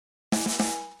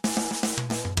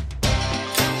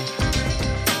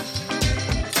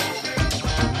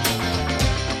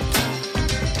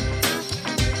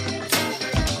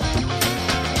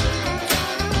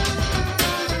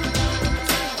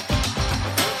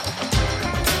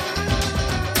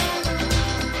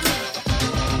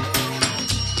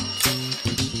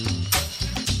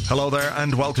Hello there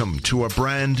and welcome to a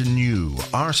brand new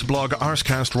Arseblog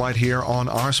Arsecast right here on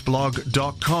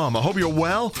arseblog.com. I hope you're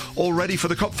well, all ready for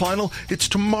the cup final. It's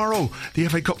tomorrow. The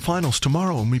FA Cup final's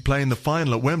tomorrow and we play in the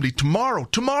final at Wembley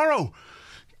tomorrow!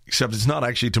 Except it's not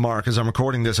actually tomorrow because I'm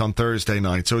recording this on Thursday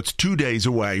night, so it's 2 days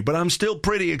away. But I'm still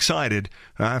pretty excited,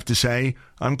 I have to say.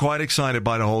 I'm quite excited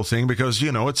by the whole thing because,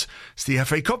 you know, it's the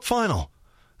FA Cup final.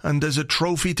 And there's a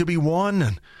trophy to be won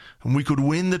and we could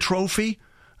win the trophy.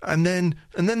 And then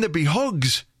there'd be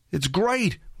hugs. It's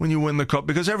great when you win the cup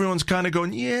because everyone's kind of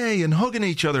going, yay, and hugging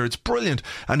each other. It's brilliant.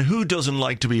 And who doesn't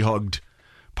like to be hugged?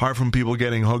 Apart from people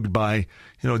getting hugged by,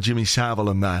 you know, Jimmy Savile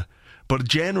and that. But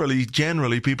generally,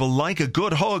 people like a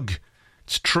good hug.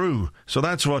 It's true. So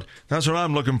that's what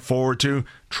I'm looking forward to.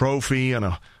 Trophy and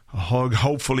a hug,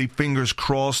 hopefully, fingers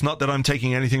crossed. Not that I'm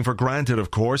taking anything for granted, of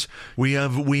course. We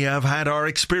have had our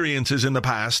experiences in the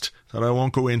past that I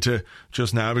won't go into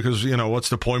just now because, you know, what's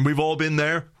the point? We've all been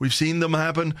there. We've seen them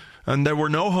happen. And there were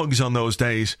no hugs on those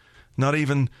days. Not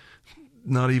even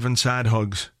sad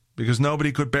hugs. Because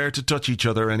nobody could bear to touch each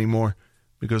other anymore.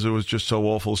 Because it was just so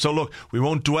awful. So look, we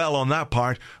won't dwell on that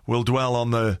part. We'll dwell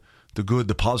on the good,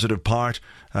 the positive part.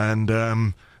 And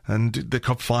the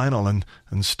cup final and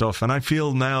stuff. And I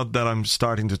feel now that I'm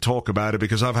starting to talk about it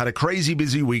because I've had a crazy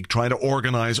busy week trying to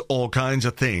organise all kinds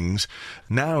of things.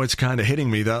 Now it's kind of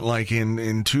hitting me that like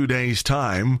in 2 days'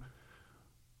 time,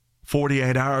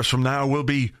 48 hours from now, we'll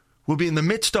be in the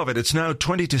midst of it. It's now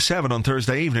 20 to 7 on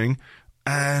Thursday evening.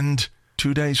 And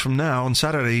 2 days from now, on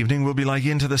Saturday evening, we'll be like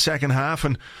into the second half.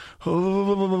 And,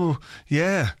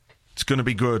 yeah. It's going to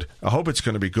be good. I hope it's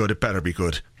going to be good. It better be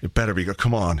good. It better be good.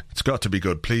 Come on. It's got to be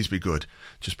good. Please be good.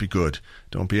 Just be good.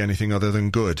 Don't be anything other than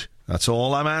good. That's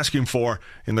all I'm asking for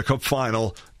in the cup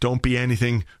final. Don't be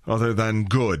anything other than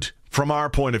good. From our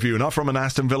point of view, not from an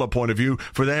Aston Villa point of view.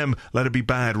 For them, let it be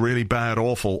bad, really bad,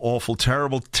 awful,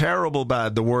 terrible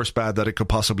bad, the worst bad that it could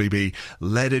possibly be.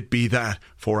 Let it be that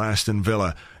for Aston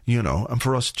Villa. You know, and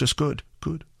for us, just good.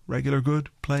 Good. Regular good.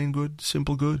 Plain good.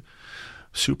 Simple good.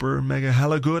 Super, mega,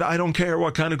 hella good. I don't care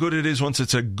what kind of good it is once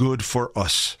it's a good for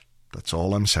us. That's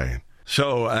all I'm saying.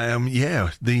 So,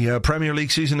 the Premier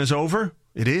League season is over.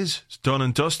 It is. It's done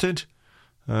and dusted.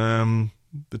 The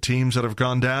teams that have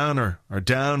gone down are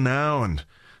down now, and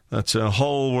that's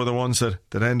Hull were the ones that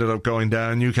ended up going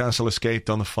down. Newcastle escaped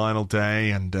on the final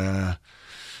day, and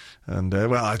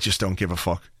well, I just don't give a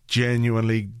fuck.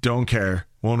 Genuinely don't care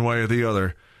one way or the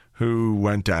other who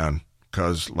went down.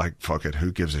 Because, like, fuck it,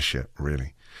 who gives a shit,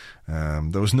 really?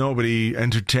 There was nobody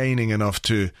entertaining enough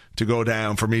to go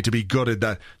down for me to be gutted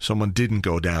that someone didn't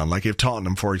go down. Like, if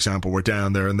Tottenham, for example, were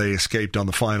down there and they escaped on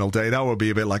the final day, that would be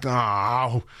a bit like,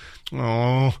 oh,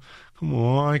 come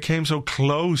on, I came so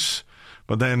close.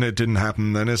 But then it didn't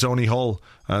happen. Then it's only Hull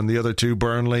and the other two,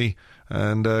 Burnley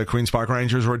and Queen's Park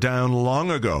Rangers, were down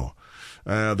long ago.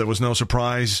 There was no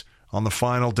surprise on the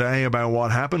final day about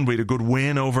what happened. We had a good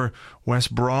win over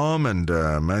West Brom, and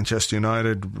Manchester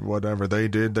United, whatever they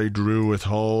did, they drew with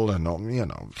Hull, and you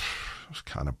know, it was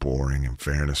kind of boring in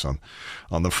fairness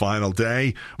on the final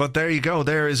day. But there you go.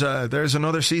 There's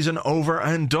another season over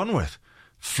and done with.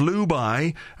 Flew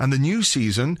by, and the new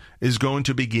season is going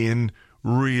to begin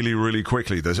really, really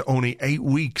quickly. There's only 8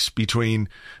 weeks between,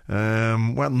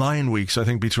 9 weeks, I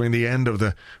think, between the end of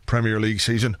the Premier League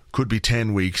season. Could be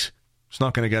 10 weeks. It's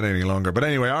not going to get any longer. But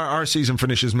anyway, our season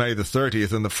finishes May the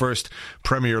 30th, and the first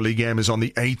Premier League game is on the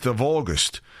 8th of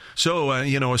August. So,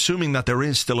 assuming that there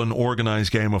is still an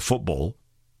organised game of football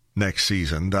next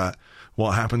season, that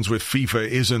what happens with FIFA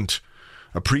isn't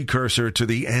a precursor to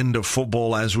the end of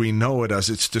football as we know it, as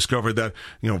it's discovered that,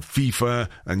 you know, FIFA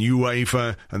and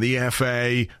UEFA and the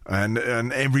FA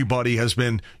and everybody has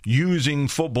been using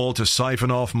football to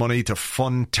siphon off money, to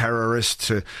fund terrorists,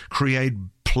 to create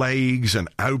plagues and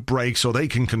outbreaks so they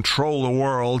can control the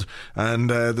world, and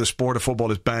the sport of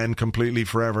football is banned completely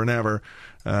forever and ever.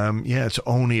 It's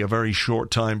only a very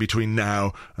short time between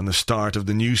now and the start of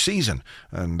the new season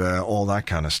and all that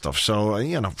kind of stuff. So,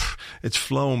 it's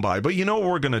flown by. But you know what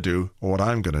we're going to do, or what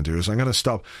I'm going to do, is I'm going to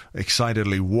stop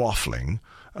excitedly waffling.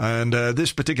 And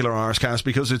this particular Arsecast,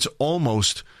 because it's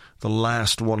almost the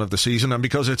last one of the season, and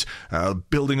because it's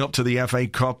building up to the FA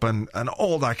Cup and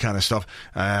all that kind of stuff,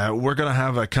 we're going to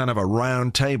have a kind of a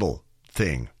round table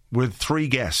thing with 3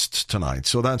 guests tonight,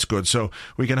 so that's good. So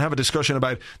we can have a discussion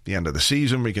about the end of the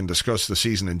season, we can discuss the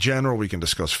season in general, we can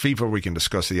discuss FIFA, we can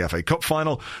discuss the FA Cup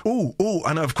final.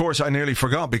 And of course I nearly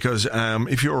forgot, because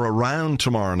if you're around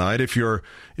tomorrow night, if you're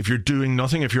doing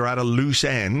nothing, if you're at a loose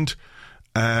end,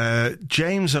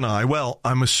 James and I, well,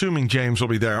 I'm assuming James will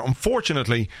be there.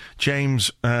 Unfortunately,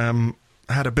 James had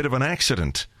a bit of an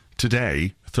accident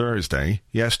today, Thursday,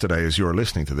 yesterday as you're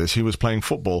listening to this, he was playing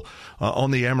football on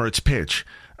the Emirates pitch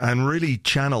and really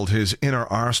channeled his inner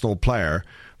Arsenal player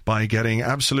by getting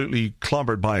absolutely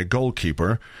clobbered by a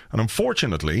goalkeeper. And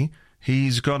unfortunately,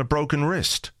 he's got a broken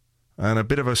wrist and a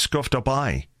bit of a scuffed up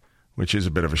eye, which is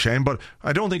a bit of a shame. But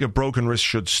I don't think a broken wrist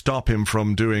should stop him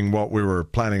from doing what we were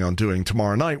planning on doing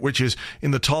tomorrow night, which is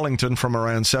in the Tollington from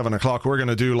around 7 o'clock. We're going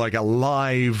to do like a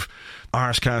live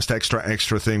Arsecast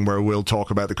extra thing where we'll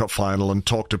talk about the cup final and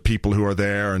talk to people who are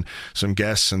there and some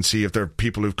guests and see if there are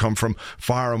people who've come from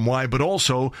far and wide. But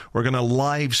also, we're going to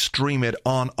live stream it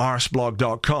on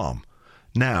arseblog.com.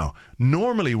 Now,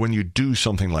 normally when you do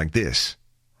something like this,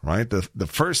 right, the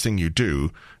first thing you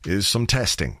do is some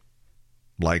testing.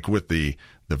 Like with the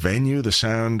venue, the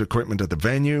sound equipment at the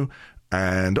venue,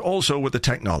 and also with the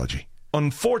technology.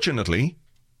 Unfortunately,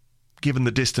 given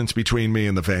the distance between me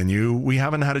and the venue, we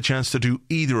haven't had a chance to do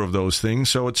either of those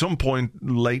things. So at some point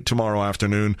late tomorrow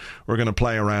afternoon, we're going to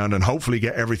play around and hopefully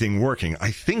get everything working. I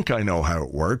think I know how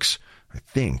it works. I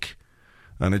think.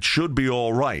 And it should be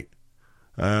all right.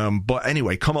 But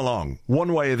anyway, come along.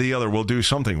 One way or the other, we'll do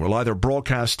something. We'll either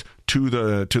broadcast to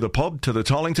the pub, to the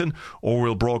Tollington, or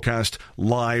we'll broadcast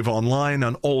live online,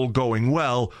 and all going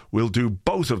well, we'll do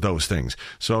both of those things.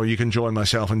 So you can join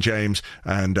myself and James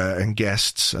and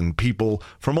guests and people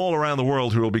from all around the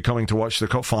world who will be coming to watch the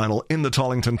cup final in the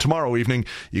Tollington tomorrow evening.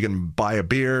 You can buy a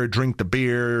beer, drink the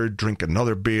beer, drink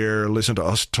another beer, listen to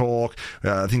us talk.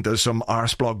 I think there's some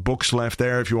Arseblog books left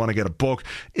there if you want to get a book.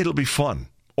 It'll be fun.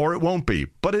 Or it won't be,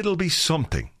 but it'll be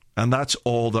something. And that's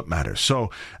all that matters. So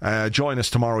join us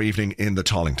tomorrow evening in the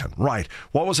Tollington. Right.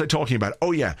 What was I talking about?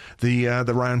 Oh, yeah. The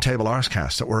Roundtable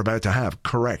Arsecast that we're about to have.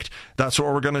 Correct. That's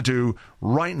what we're going to do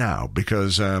right now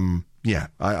because,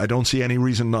 I don't see any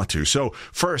reason not to. So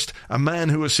first, a man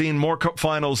who has seen more cup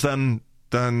finals than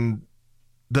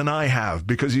I have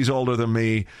because he's older than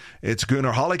me. It's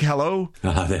Goonerholic. Hello.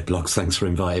 Hi there, Blogs. Thanks for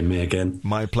inviting me again.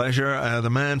 My pleasure. The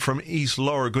man from East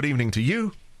Lower. Good evening to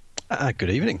you. Good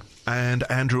evening. And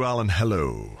Andrew Allen,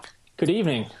 hello. Good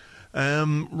evening.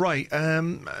 Right,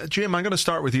 Jim, I'm going to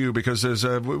start with you because there's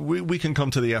we can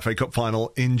come to the FA Cup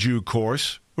final in due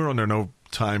course. We're under no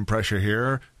time pressure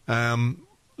here.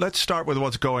 Let's start with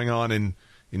what's going on in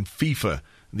FIFA.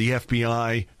 The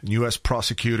FBI, US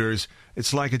prosecutors.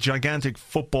 It's like a gigantic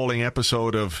footballing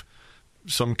episode of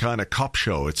some kind of cop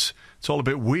show. It's all a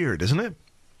bit weird, isn't it?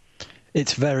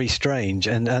 It's very strange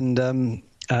and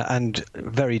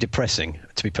very depressing,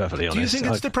 to be perfectly honest. Do you think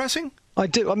it's depressing? I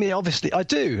do. I mean, obviously, I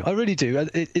do. I really do.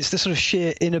 It's the sort of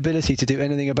sheer inability to do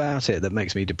anything about it that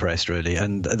makes me depressed, really.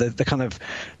 And the kind of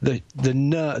the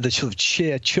sort of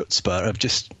sheer chutzpah of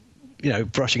just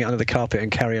brushing it under the carpet and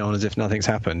carry on as if nothing's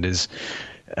happened is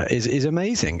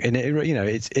amazing. And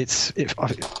it's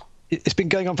been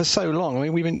going on for so long. I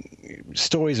mean,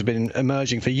 stories have been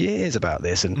emerging for years about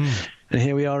this, and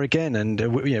here we are again. And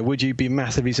would you be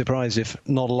massively surprised if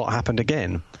not a lot happened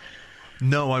again?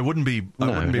 No, I wouldn't be. I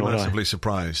wouldn't be massively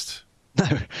surprised. No,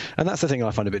 and that's the thing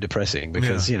I find a bit depressing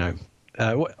because the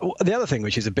other thing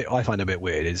which is I find a bit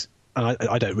weird is, and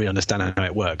I don't really understand how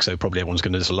it works, so probably everyone's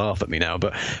going to just laugh at me now.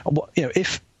 But who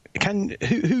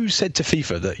said to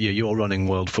FIFA that you're running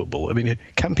world football? I mean,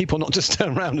 can people not just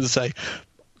turn around and say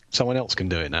someone else can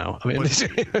do it now? I mean,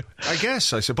 I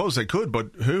suppose they could, but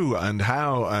who and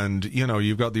how? And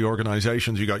you've got the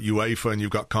organisations, you've got UEFA and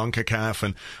you've got CONCACAF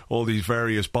and all these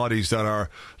various bodies that are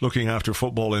looking after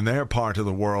football in their part of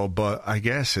the world. But I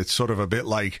guess it's sort of a bit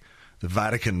like the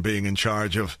Vatican being in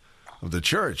charge of the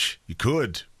church. You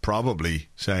could probably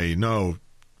say, no,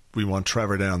 we want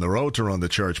Trevor down the road to run the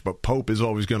church, but Pope is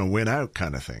always going to win out,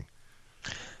 kind of thing.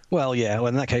 Well, yeah. Well,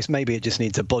 in that case, maybe it just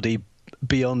needs a body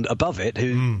above it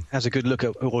who has a good look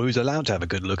at, or who's allowed to have a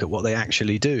good look at what they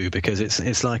actually do, because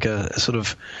it's like a sort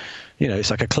of,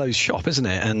 it's like a closed shop, isn't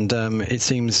it? And it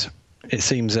seems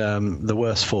the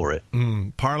worse for it.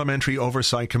 Parliamentary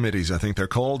oversight committees, I think they're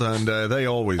called, and they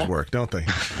always work, don't they?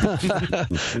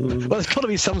 Well, there's got to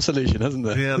be some solution, hasn't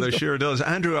there? Yeah, there sure does.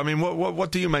 Andrew, I mean,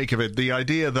 what do you make of it? The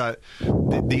idea that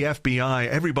the FBI,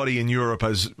 everybody in Europe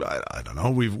has, I don't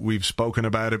know, we've spoken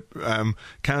about it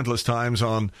countless times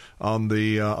on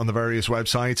the various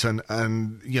websites,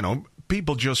 and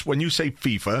people just, when you say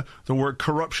FIFA, the word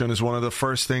corruption is one of the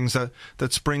first things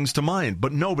that springs to mind.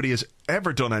 But nobody has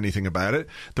ever done anything about it.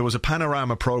 There was a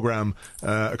Panorama program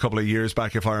a couple of years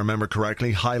back, if I remember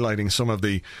correctly, highlighting some of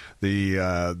the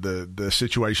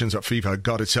situations that FIFA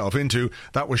got itself into.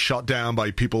 That was shot down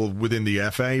by people within the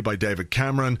FA, by David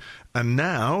Cameron. And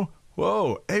now,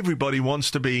 whoa, everybody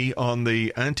wants to be on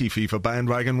the anti-FIFA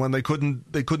bandwagon when they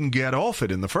couldn't get off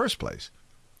it in the first place.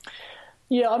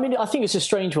 Yeah, I mean, I think it's a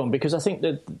strange one because I think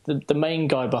that the main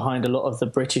guy behind a lot of the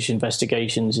British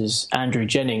investigations is Andrew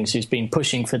Jennings, who's been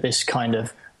pushing for this kind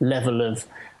of level of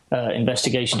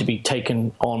investigation to be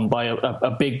taken on by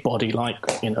a big body like,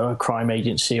 a crime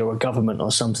agency or a government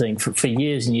or something for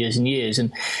years and years and years.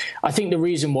 And I think the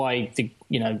reason why,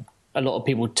 a lot of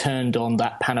people turned on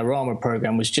that Panorama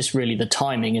programme was just really the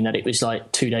timing, in that it was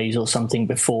like 2 days or something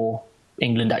before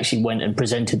England actually went and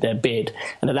presented their bid.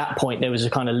 And at that point, there was a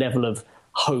kind of level of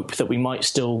hope that we might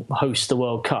still host the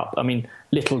World Cup. I mean,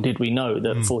 little did we know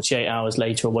that 48 hours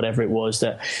later or whatever it was,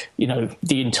 that,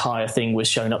 the entire thing was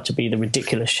shown up to be the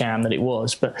ridiculous sham that it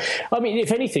was. But, I mean,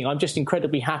 if anything, I'm just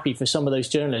incredibly happy for some of those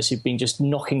journalists who've been just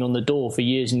knocking on the door for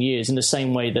years and years, in the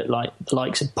same way that, the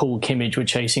likes of Paul Kimmage were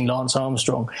chasing Lance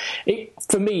Armstrong.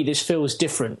 For me, this feels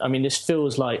different. I mean, this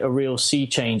feels like a real sea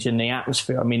change in the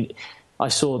atmosphere. I mean, I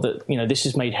saw that, this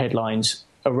has made headlines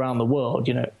around the world.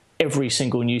 Every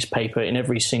single newspaper in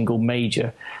every single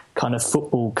major kind of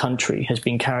football country has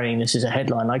been carrying this as a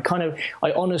headline. I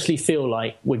honestly feel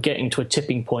like we're getting to a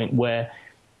tipping point where,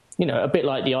 a bit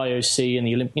like the IOC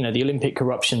and the Olympic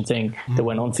corruption thing that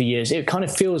went on for years. It kind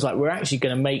of feels like we're actually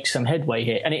going to make some headway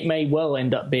here, and it may well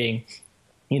end up being,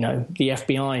 the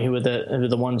FBI who are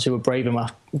the ones who are brave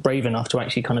enough to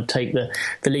actually kind of take the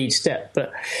lead step.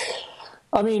 But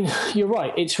I mean, you're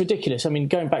right. It's ridiculous. I mean,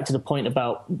 going back to the point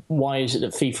about why is it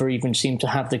that FIFA even seem to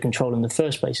have the control in the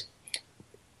first place,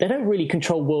 they don't really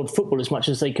control world football as much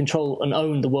as they control and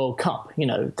own the World Cup.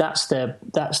 That's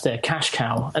their cash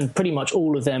cow, and pretty much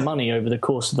all of their money over the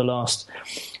course of the last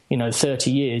 30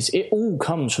 years, it all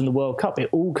comes from the World Cup. It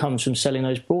all comes from selling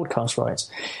those broadcast rights.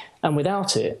 And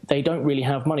without it, they don't really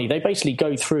have money. They basically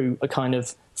go through a kind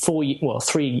of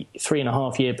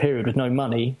 3.5 year period with no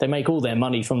money. They make all their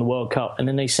money from the World Cup, and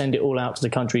then they send it all out to the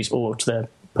countries or to their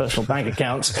personal bank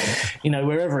accounts,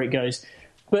 wherever it goes.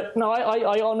 But no,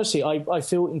 I honestly, I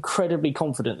feel incredibly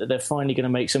confident that they're finally going to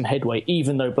make some headway,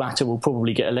 even though Blatter will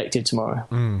probably get elected tomorrow.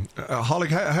 Holic,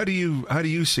 how do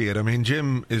you see it? I mean,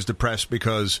 Jim is depressed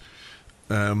because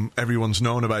everyone's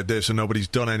known about this and nobody's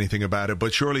done anything about it.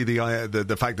 But surely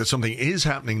the fact that something is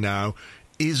happening now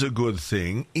is a good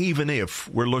thing, even if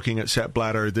we're looking at Sepp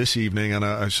Blatter this evening, and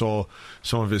I saw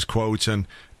some of his quotes, and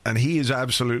he is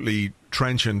absolutely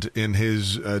trenchant in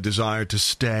his desire to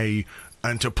stay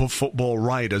and to put football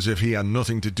right, as if he had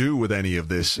nothing to do with any of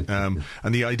this. And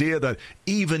the idea that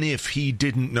even if he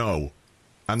didn't know,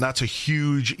 and that's a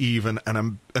huge even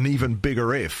and an even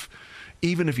bigger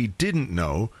even if he didn't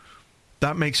know,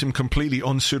 that makes him completely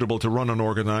unsuitable to run an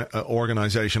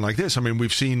organisation like this. I mean,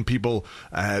 we've seen people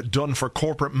done for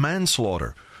corporate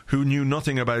manslaughter who knew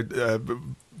nothing about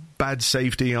bad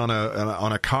safety on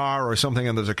a car or something,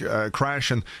 and there's a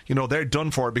crash, and they're done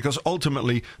for it because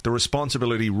ultimately the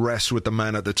responsibility rests with the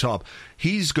man at the top.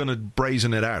 He's going to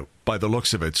brazen it out by the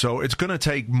looks of it. So it's going to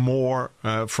take more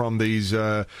from these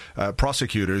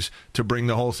prosecutors to bring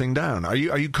the whole thing down. Are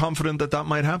you confident that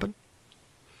might happen?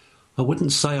 I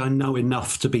wouldn't say I know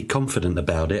enough to be confident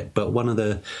about it, but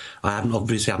I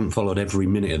haven't followed every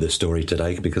minute of the story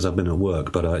today because I've been at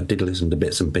work, but I did listen to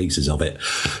bits and pieces of it,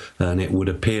 and it would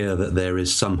appear that there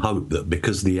is some hope that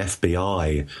because the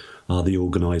FBI are the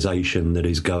organisation that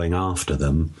is going after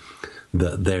them,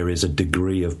 that there is a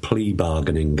degree of plea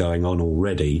bargaining going on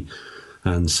already,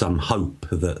 and some hope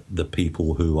that the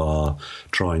people who are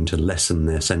trying to lessen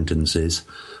their sentences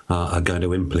are going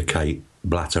to implicate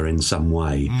Blatter in some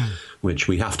way, which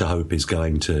we have to hope is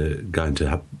going to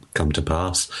come to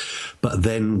pass. But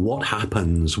then what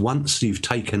happens once you've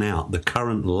taken out the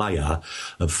current layer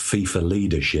of FIFA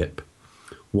leadership?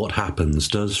 What happens?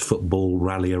 Does football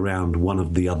rally around one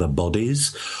of the other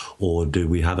bodies, or do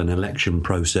we have an election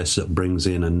process that brings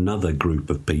in another group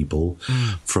of people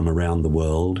from around the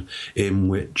world, in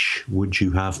which would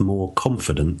you have more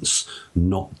confidence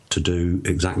not to do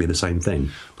exactly the same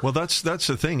thing? Well, that's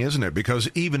the thing, isn't it? Because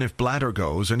even if Blatter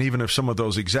goes, and even if some of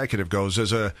those executive goes,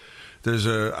 there's a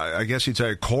I guess you'd say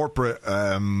a corporate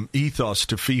ethos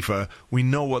to FIFA. We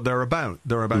know what they're about.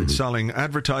 They're about selling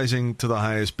advertising to the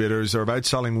highest bidders. They're about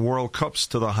selling World Cups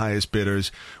to the highest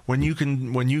bidders. When you think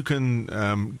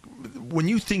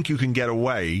you can get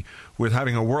away with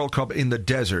having a World Cup in the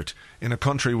desert in a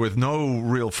country with no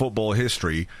real football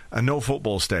history and no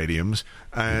football stadiums,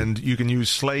 and you can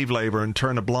use slave labour and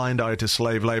turn a blind eye to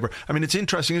slave labour. I mean, it's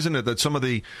interesting, isn't it, that some of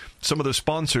the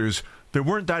sponsors, they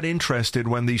weren't that interested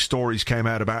when these stories came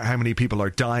out about how many people are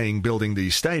dying building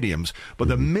these stadiums. But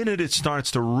the minute it starts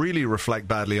to really reflect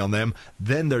badly on them,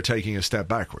 then they're taking a step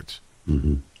backwards.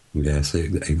 Yes,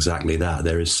 exactly that.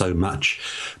 There is so much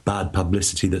bad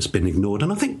publicity that's been ignored.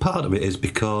 And I think part of it is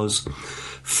because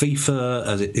FIFA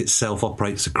as it itself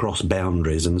operates across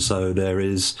boundaries, and so there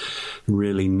is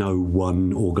really no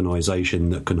one organisation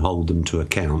that can hold them to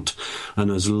account.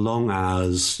 And as long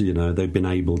as, you know, they've been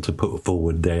able to put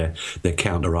forward their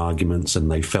counter-arguments and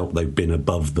they felt they've been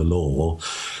above the law,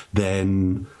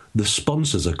 then the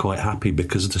sponsors are quite happy,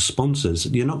 because the sponsors,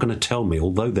 you're not going to tell me,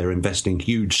 although they're investing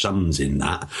huge sums in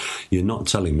that, you're not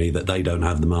telling me that they don't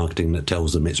have the marketing that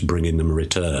tells them it's bringing them a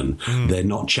return. They're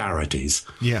not charities.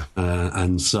 Yeah.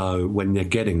 And so when you're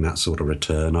getting that sort of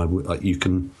return, you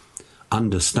can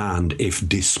understand, if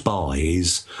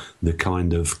despise, the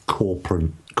kind of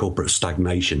corporate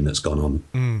stagnation that's gone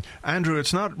on. Andrew,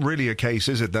 it's not really a case,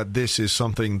 is it, that this is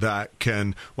something that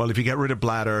can, well, if you get rid of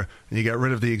Blatter and you get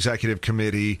rid of the executive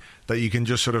committee, that you can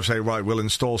just sort of say, right, we'll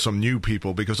install some new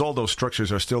people, because all those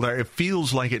structures are still there. It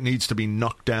feels like it needs to be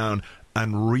knocked down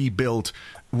and rebuilt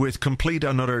with complete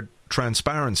and utter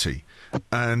transparency.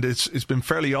 And it's been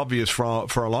fairly obvious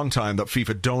for a long time that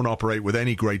FIFA don't operate with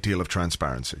any great deal of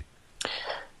transparency.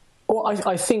 Well,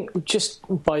 I think just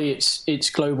by its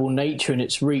global nature and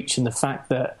its reach, and the fact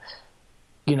that,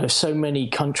 you know, so many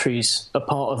countries are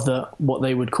part of what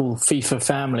they would call FIFA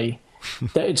family,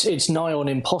 that it's nigh on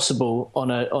impossible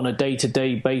on a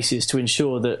day-to-day basis to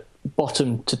ensure that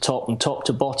bottom to top and top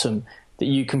to bottom that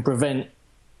you can prevent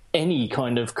any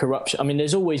kind of corruption. I mean,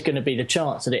 there's always going to be the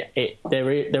chance that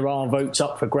there are votes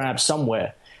up for grabs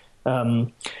somewhere.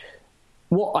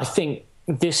 What I think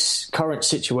this current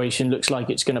situation looks like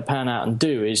it's going to pan out and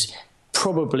do is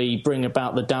probably bring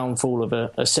about the downfall of a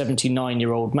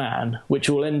 79-year-old man, which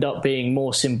will end up being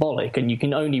more symbolic. And you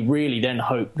can only really then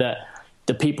hope that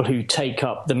the people who take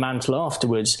up the mantle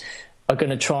afterwards are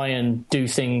going to try and do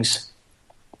things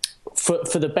for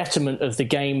the betterment of the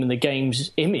game and the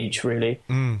game's image, really.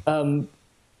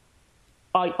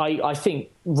 I think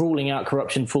ruling out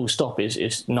corruption full stop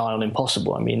is nigh on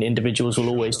impossible. I mean, individuals will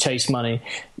always chase money,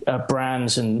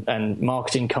 brands and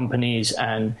marketing companies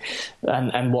and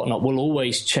whatnot will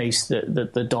always chase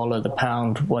the dollar, the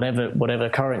pound, whatever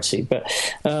currency. But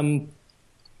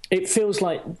it feels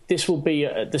like this will be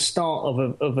at the start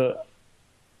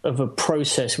of a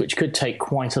process which could take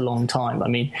quite a long time. I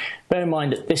mean, bear in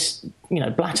mind that this, you know,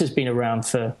 Blatter's been around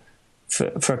for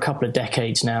a couple of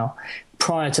decades now.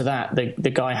 Prior to that,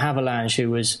 the guy Havelange, who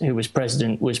was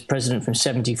president from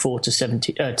 74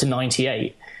 to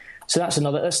 98. So that's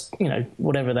you know,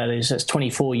 whatever that is, that's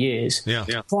 24 years.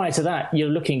 Yeah. Prior to that, you're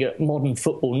looking at modern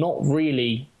football not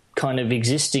really kind of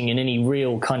existing in any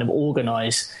real kind of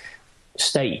organised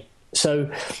state. So,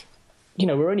 you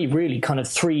know, we're only really kind of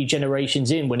 3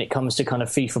 generations in when it comes to kind of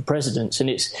FIFA presidents, and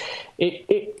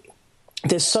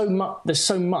there's so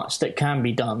much that can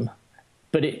be done,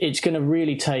 but it's going to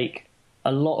really take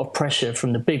a lot of pressure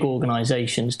from the big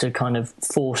organisations to kind of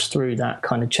force through that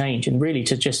kind of change, and really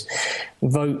to just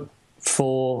vote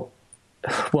for,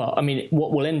 well, I mean,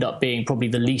 what will end up being probably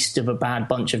the least of a bad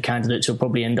bunch of candidates who'll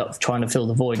probably end up trying to fill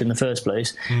the void in the first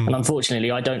place. And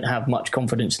unfortunately, I don't have much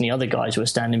confidence in the other guys who are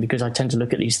standing, because I tend to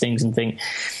look at these things and think,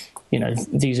 you know,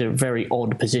 these are very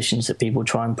odd positions that people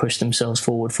try and push themselves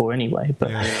forward for anyway.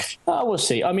 But we'll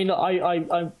see. I mean,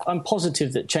 I'm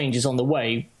positive that change is on the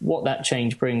way. What that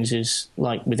change brings is,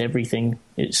 like with everything,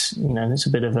 it's, you know, it's a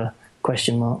bit of a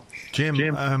question mark.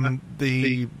 Jim,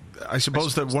 I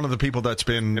suppose that one of the people that's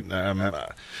been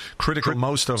critical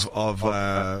most of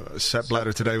Sepp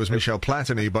Blatter today was Michel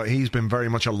Platini, but he's been very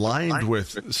much aligned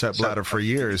with Sepp Blatter for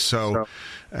years. So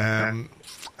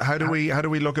how do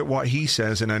we look at what he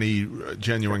says in any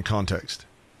genuine context?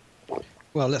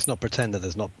 Well, let's not pretend that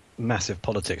there's not massive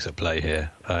politics at play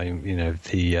here. You know,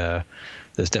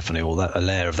 there's definitely a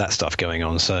layer of that stuff going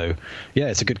on. So, yeah,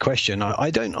 it's a good question. I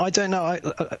don't know.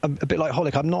 A bit like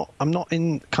Holic, I'm not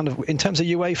in kind of, in terms of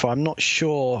UEFA, I'm not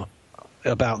sure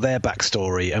about their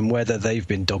backstory and whether they've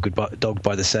been dogged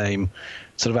by the same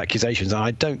sort of accusations.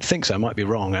 I don't think so. I might be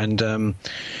wrong. And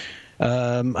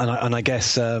I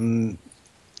guess,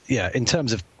 yeah, in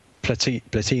terms of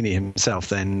Platini himself,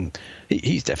 then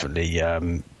he's definitely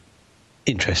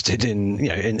interested in, you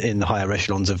know, in the higher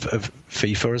echelons of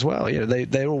FIFA as well. You know,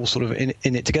 they're all sort of in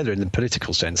it together in the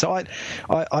political sense. So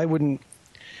I wouldn't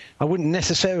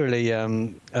necessarily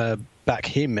back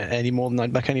him any more than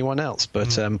I'd back anyone else.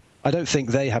 But I don't think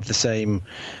they have the same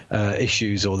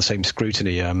issues or the same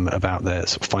scrutiny about their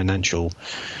sort of financial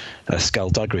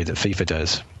skullduggery that FIFA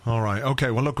does. All right.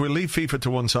 Okay. Well, look, we'll leave FIFA to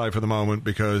one side for the moment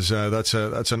because that's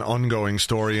an ongoing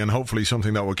story and hopefully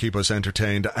something that will keep us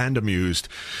entertained and amused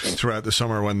throughout the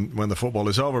summer when the football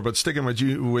is over. But sticking with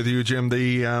you, Jim,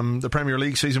 the Premier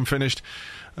League season finished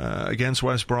against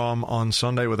West Brom on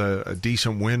Sunday with a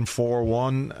decent win,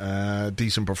 4-1,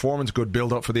 decent performance, good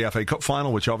build up for the FA Cup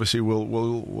final, which obviously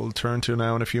we'll turn to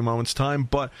now in a few moments' time.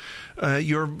 But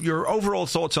your overall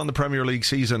thoughts on the Premier League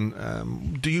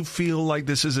season? Do you feel like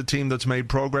this is a team that's made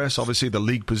progress? Obviously, the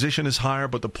league position is higher,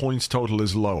 but the points total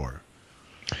is lower.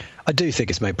 I do think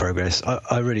it's made progress.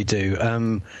 I really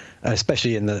do,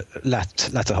 especially in the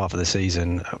latter half of the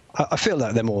season. I feel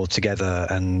like they're more together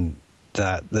and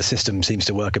that the system seems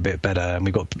to work a bit better, and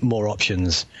we've got more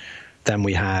options than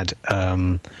we had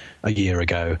a year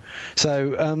ago.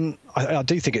 So I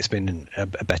do think it's been a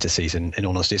better season, in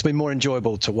honesty. It's been more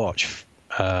enjoyable to watch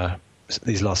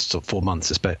these last 4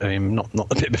 months. I mean, not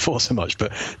the bit before so much,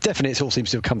 but definitely it all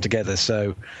seems to have come together.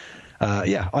 So,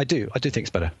 I do think it's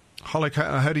better. Holic,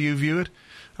 how do you view it?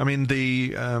 I mean,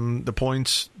 the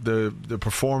points, the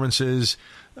performances.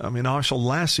 I mean, Arsenal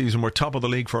last season were top of the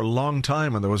league for a long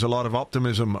time, and there was a lot of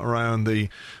optimism around the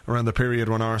period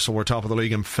when Arsenal were top of the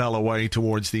league and fell away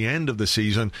towards the end of the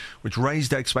season, which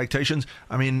raised expectations.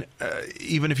 I mean,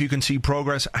 even if you can see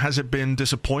progress, has it been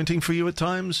disappointing for you at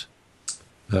times?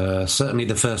 Certainly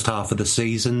the first half of the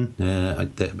season,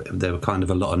 there were kind of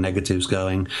a lot of negatives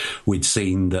going. We'd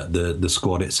seen that the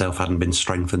squad itself hadn't been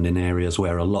strengthened in areas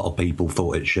where a lot of people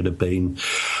thought it should have been.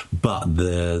 But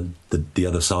the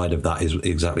other side of that is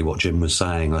exactly what Jim was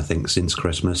saying. I think since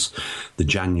Christmas, the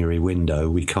January window,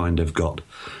 we kind of got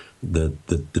the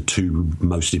two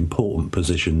most important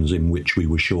positions in which we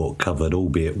were short covered,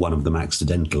 albeit one of them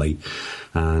accidentally,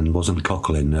 and wasn't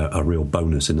Coquelin a real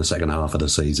bonus in the second half of the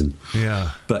season.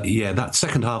 Yeah. But yeah, that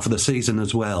second half of the season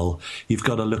as well, you've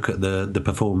got to look at the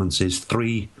performances.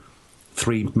 Three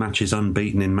matches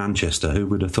unbeaten in Manchester. Who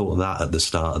would have thought of that at the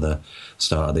start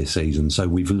of this season? So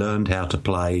we've learned how to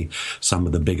play some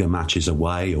of the bigger matches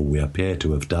away, or we appear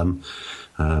to have done.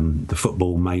 The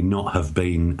football may not have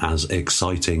been as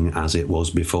exciting as it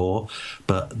was before,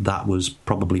 but that was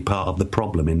probably part of the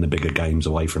problem in the bigger games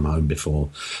away from home before.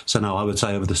 So no, I would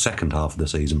say over the second half of the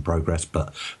season, progress,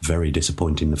 but very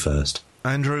disappointing the first.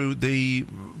 Andrew, the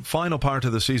final part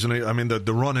of the season, I mean, the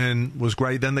run-in was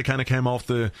great. Then they kind of came off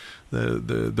the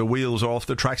wheels, off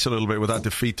the tracks a little bit with that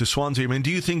defeat to Swansea. I mean, do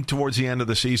you think towards the end of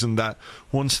the season that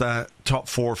once that top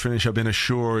four finish had been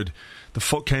assured, the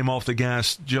foot came off the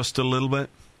gas just a little bit?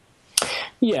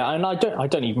 Yeah, and I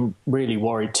don't even really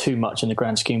worry too much in the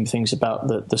grand scheme of things about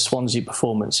the Swansea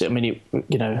performance. I mean,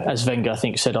 as Wenger I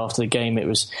think said after the game,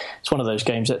 it's one of those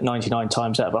games that 99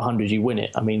 times out of 100 you win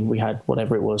it. I mean, we had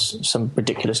whatever it was, some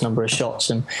ridiculous number of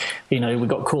shots, and we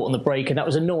got caught on the break, and that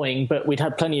was annoying. But we'd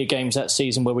had plenty of games that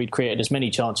season where we'd created as many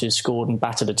chances, scored, and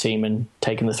battered a team and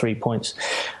taken the 3 points.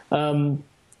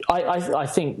 I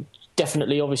think.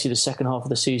 Definitely, obviously, the second half of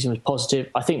the season was positive.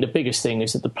 I think the biggest thing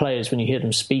is that the players, when you hear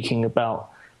them speaking about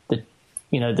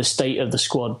the state of the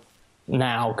squad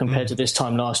now compared to this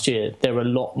time last year, they're a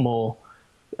lot more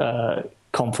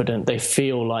confident. They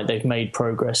feel like they've made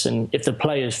progress, and if the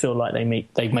players feel like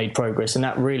they've made progress, and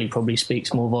that really probably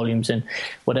speaks more volumes than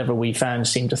whatever we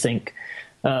fans seem to think.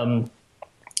 I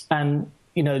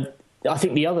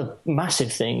think the other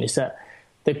massive thing is that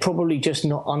they're probably just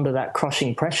not under that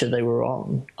crushing pressure they were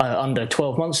on under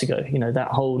 12 months ago. That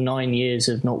whole 9 years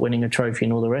of not winning a trophy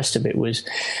and all the rest of it was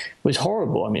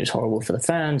horrible. I mean, it was horrible for the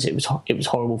fans. It was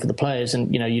horrible for the players.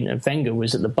 And, Wenger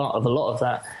was at the butt of a lot of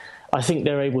that. I think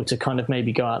they're able to kind of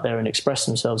maybe go out there and express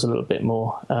themselves a little bit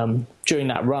more. During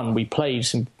that run, we played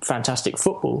some fantastic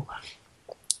football.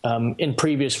 In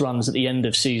previous runs at the end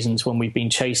of seasons when we've been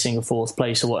chasing a fourth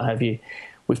place or what have you,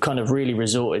 we've kind of really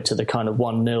resorted to the kind of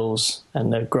 1-0s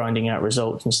and the grinding out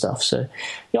results and stuff. So,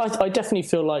 yeah, I definitely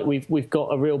feel like we've got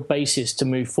a real basis to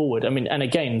move forward. I mean, and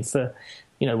again, for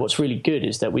what's really good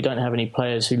is that we don't have any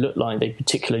players who look like they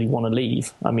particularly want to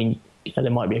leave. I mean,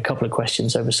 there might be a couple of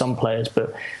questions over some players,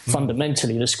 but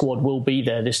fundamentally, the squad will be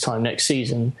there this time next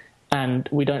season, and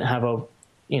we don't have a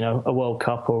World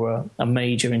Cup or a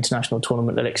major international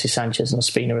tournament, Alexis Sanchez and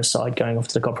Ospina aside, going off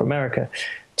to the Copa America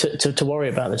to worry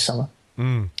about this summer.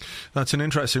 That's an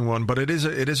interesting one, but it is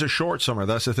a short summer.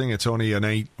 That's the thing. It's only an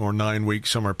 8 or 9 week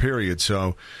summer period,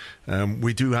 so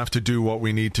we do have to do what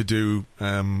we need to do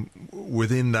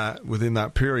within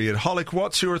that period. Holic,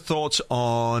 what's your thoughts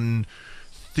on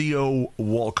Theo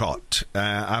Walcott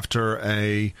after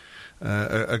a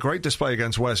great display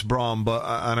against West Brom?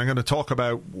 And I'm going to talk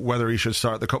about whether he should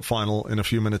start the cup final in a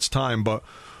few minutes' time. But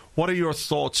What are your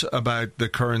thoughts about the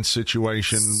current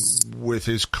situation with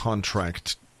his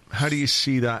contract? How do you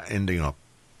see that ending up?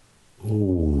 Oh,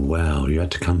 wow, you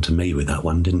had to come to me with that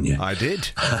one, didn't you? I did.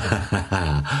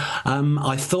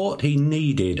 I thought he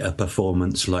needed a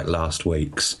performance like last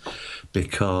week's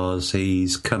because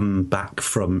he's come back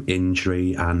from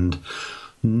injury and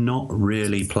not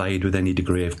really played with any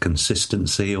degree of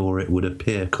consistency, or it would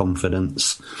appear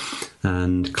confidence,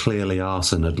 and clearly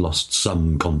Arsene had lost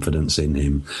some confidence in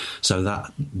him. So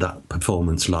that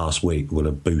performance last week will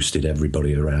have boosted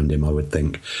everybody around him, I would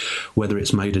think. Whether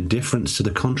it's made a difference to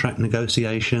the contract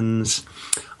negotiations,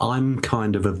 I'm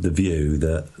kind of the view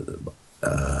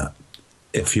that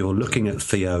if you're looking at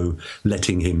Theo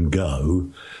letting him go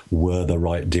were the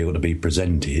right deal to be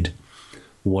presented,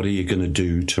 what are you going to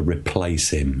do to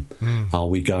replace him? Are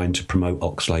we going to promote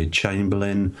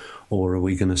Oxlade-Chamberlain, or are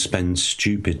we going to spend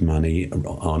stupid money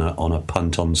on a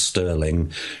punt on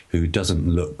Sterling, who doesn't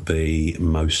look the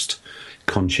most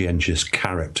conscientious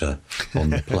character on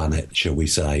the planet, shall we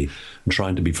say? I'm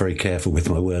trying to be very careful with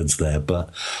my words there, but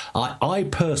I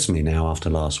personally now, after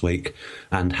last week,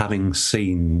 and having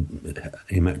seen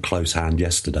him at close hand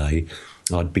yesterday,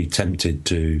 I'd be tempted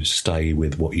to stay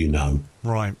with what you know.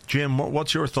 Right. Jim,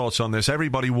 what's your thoughts on this?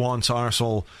 Everybody wants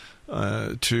Arsenal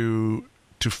to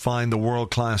find the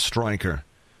world-class striker.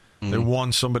 They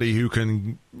want somebody who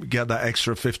can get that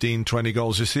extra 15, 20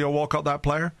 goals. Is Theo Walcott that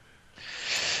player?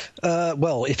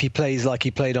 Well, if he plays like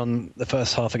he played on the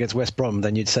first half against West Brom,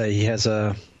 then you'd say he has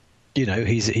a...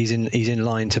 he's in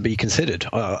line to be considered.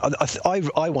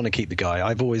 I want to keep the guy.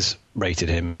 I've always rated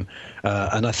him,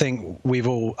 and I think we've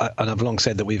all, and I've long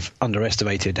said that we've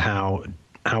underestimated how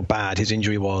bad his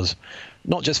injury was,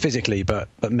 not just physically but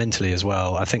mentally as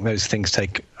well. I think those things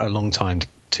take a long time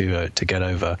to get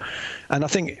over, and I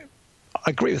think I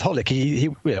agree with Holick. He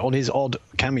on his odd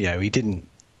cameo, he didn't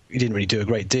really do a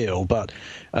great deal, but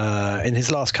in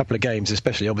his last couple of games,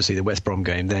 especially obviously the West Brom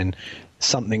game, then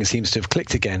something seems to have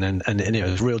clicked again, and it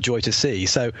was a real joy to see.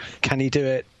 So can he do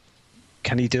it?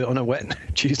 Can he do it on a wet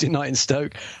Tuesday night in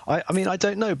Stoke? I mean, I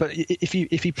don't know, but if he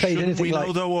played Shouldn't anything we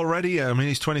know though already? I mean,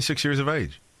 he's 26 years of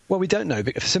age. Well, we don't know,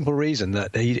 for the simple reason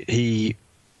that he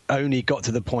only got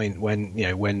to the point when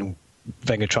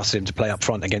Wenger trusted him to play up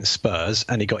front against Spurs,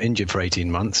 and he got injured for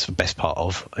 18 months, the best part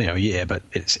of a year, but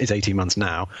it's 18 months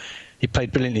now. He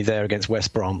played brilliantly there against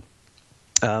West Brom.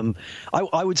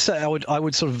 I would say I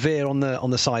would sort of veer on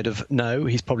the side of no,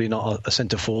 he's probably not a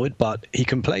centre forward, but he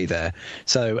can play there.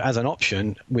 So as an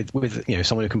option with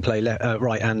someone who can play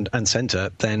right and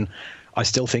centre, then I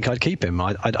still think I'd keep him.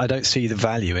 I don't see the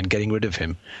value in getting rid of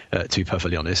him, to be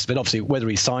perfectly honest. But obviously, whether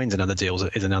he signs another deal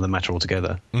is another matter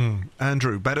altogether.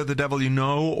 Andrew, better the devil you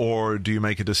know, or do you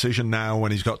make a decision now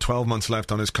when he's got 12 months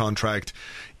left on his contract?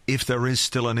 If there is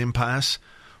still an impasse,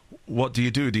 what do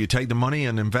you do? Do you take the money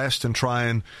and invest and try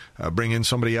and bring in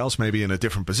somebody else, maybe in a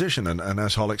different position, and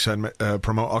as Holick said,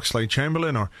 promote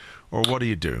Oxlade-Chamberlain, or what do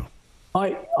you do?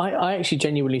 I actually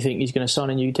genuinely think he's going to sign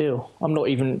a new deal. I'm not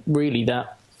even really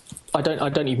that... I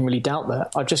don't even really doubt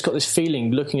that. I've just got this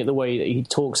feeling, looking at the way that he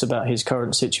talks about his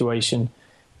current situation.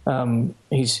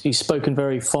 He's spoken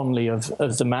very fondly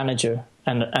of the manager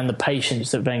and the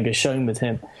patience that Wenger's shown with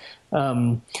him,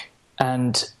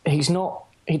 and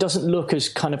he doesn't look as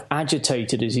kind of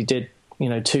agitated as he did,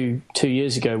 2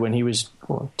 years ago when he was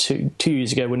 2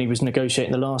 years ago when he was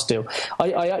negotiating the last deal.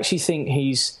 I actually think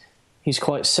he's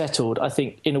quite settled. I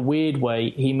think in a weird way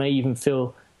he may even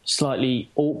feel slightly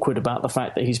awkward about the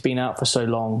fact that he's been out for so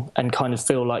long and kind of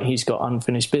feel like he's got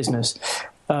unfinished business.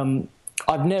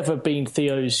 I've never been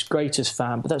Theo's greatest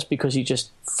fan, but that's because he just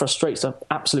frustrates the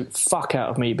absolute fuck out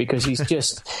of me, because he's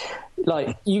just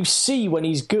like, you see when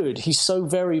he's good, he's so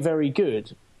very, very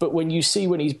good. But when you see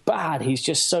when he's bad, he's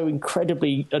just so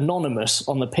incredibly anonymous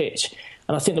on the pitch.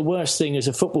 And I think the worst thing as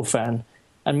a football fan,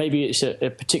 and maybe it's a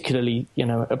particularly,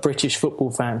 a British football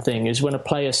fan thing, is when a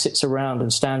player sits around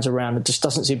and stands around and just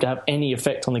doesn't seem to have any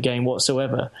effect on the game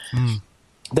whatsoever,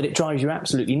 that it drives you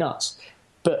absolutely nuts.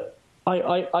 But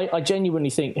I genuinely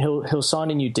think he'll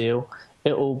sign a new deal.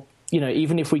 It'll,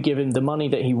 even if we give him the money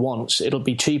that he wants, it'll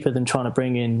be cheaper than trying to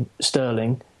bring in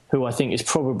Sterling, who I think is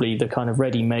probably the kind of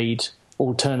ready-made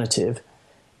alternative.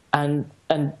 And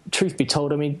truth be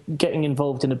told, I mean, getting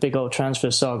involved in a big old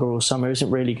transfer saga all summer isn't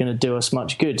really going to do us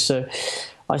much good. So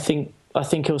I think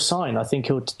he'll sign. I think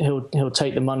he'll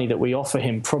take the money that we offer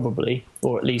him, probably,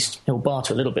 or at least he'll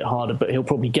barter a little bit harder, but he'll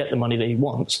probably get the money that he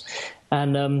wants.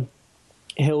 And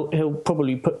he'll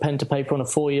probably put pen to paper on a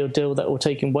 4-year deal that will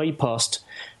take him way past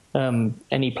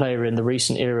any player in the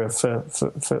recent era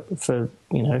for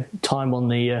time on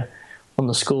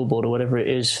the scoreboard or whatever it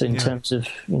is in terms of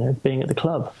being at the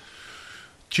club.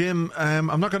 Jim,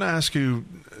 I'm not going to ask you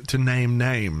to name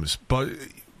names, but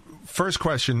first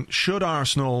question, should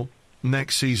Arsenal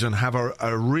next season have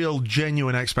a real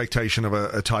genuine expectation of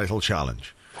a title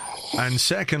challenge? And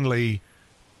secondly,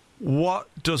 what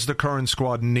does the current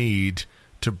squad need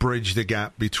to bridge the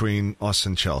gap between us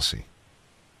and Chelsea?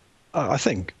 I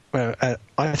think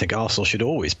Arsenal should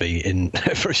always be in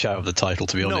for a shout of the title.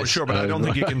 To be honest, no, sure, but I don't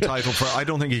think you can I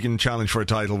don't think you can challenge for a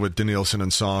title with Danielson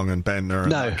and Song and Bentner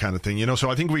and that kind of thing. So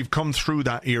I think we've come through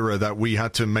that era that we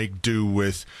had to make do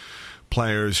with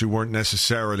players who weren't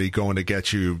necessarily going to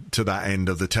get you to that end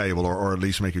of the table, or at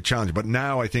least make you challenge. But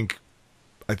now I think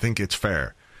it's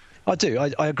fair. I do.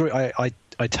 I agree.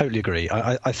 I totally agree.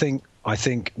 I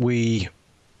think we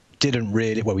didn't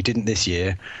really. Well, we didn't this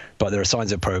year, but there are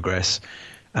signs of progress,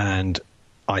 and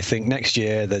I think next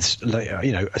year there's,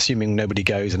 assuming nobody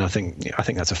goes, and I think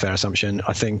that's a fair assumption.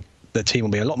 I think the team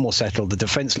will be a lot more settled. The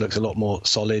defence looks a lot more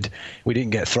solid. We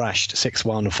didn't get thrashed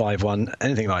 6-1 or 5-1,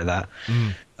 anything like that.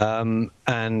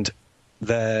 And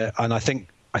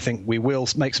I think we will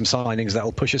make some signings that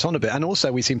will push us on a bit. And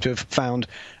also, we seem to have found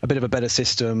a bit of a better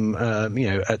system,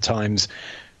 at times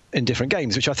in different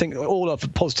games, which I think are all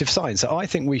of positive signs. So I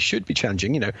think we should be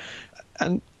challenging,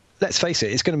 and let's face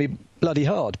it, it's going to be bloody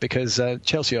hard because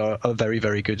Chelsea are a very,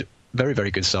 very good, very,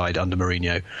 very good side under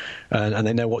Mourinho, and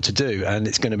they know what to do, and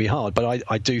it's going to be hard. But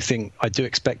I do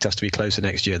expect us to be closer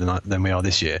next year than we are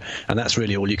this year, and that's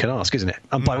really all you can ask, isn't it?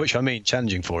 And by which I mean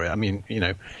challenging for it. I mean,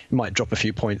 you might drop a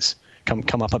few points,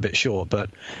 come up a bit short, but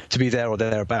to be there or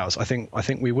thereabouts, I think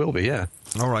we will be. Yeah.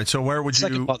 All right. So where would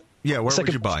you? Where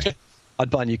would you buy? I'd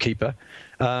buy a new keeper.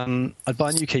 I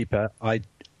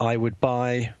would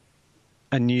buy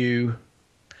a new.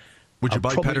 Would you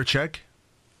buy Petr Cech?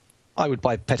 I would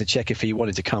buy Petr Cech if he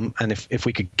wanted to come, and if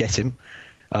we could get him.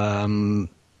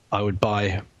 I would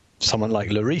buy someone like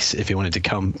Lloris if he wanted to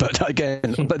come. But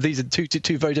again, these are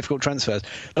two very difficult transfers.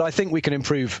 But I think we can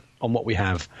improve on what we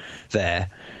have there.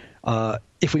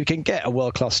 If we can get a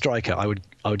world-class striker, I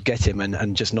would get him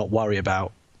and just not worry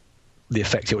about the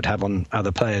effect it would have on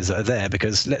other players that are there.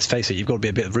 Because let's face it, you've got to be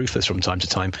a bit ruthless from time to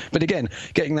time. But again,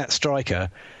 getting that striker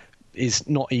is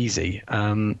not easy,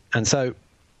 and so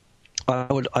I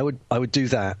would do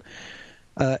that.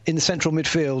 In the central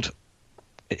midfield,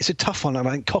 it's a tough one. I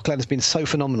mean, Coquelin has been so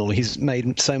phenomenal. He's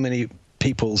made so many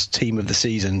people's team of the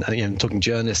season. I'm talking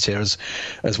journalists here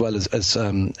as well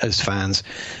as fans,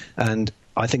 and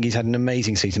I think he's had an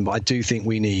amazing season. But I do think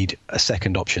we need a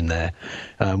second option there.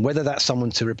 Whether that's someone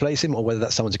to replace him or whether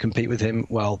that's someone to compete with him,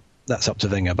 well, that's up to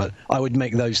Wenger. But I would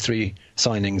make those three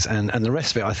signings, and the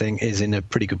rest of it, I think, is in a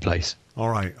pretty good place. All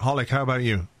right. Holic, how about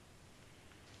you?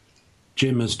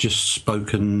 Jim has just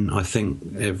spoken, I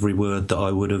think, every word that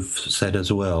I would have said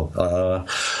as well.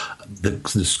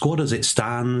 The squad as it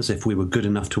stands, if we were good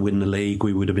enough to win the league,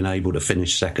 we would have been able to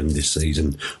finish second this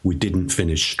season. We didn't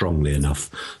finish strongly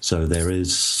enough. So there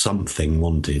is something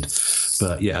wanted.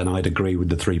 But yeah, and I'd agree with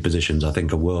the three positions. I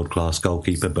think a world-class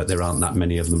goalkeeper, but there aren't that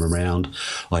many of them around.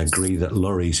 I agree that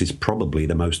Lloris is probably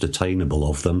the most attainable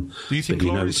of them. Do you think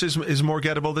Lloris is more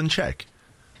gettable than Cech?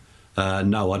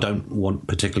 No, I don't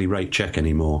particularly rate Cech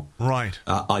anymore. Right.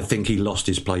 I think he lost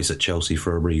his place at Chelsea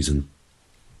for a reason.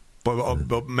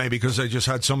 But maybe because they just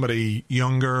had somebody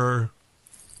younger,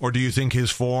 or do you think his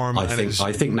form? I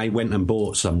think they went and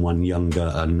bought someone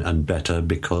younger and better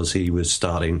because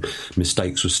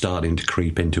mistakes were starting to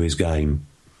creep into his game.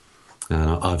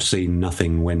 I've seen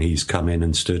nothing when he's come in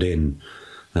and stood in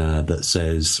that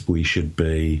says we should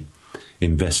be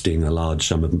investing a large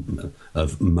sum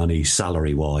of money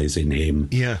salary-wise in him.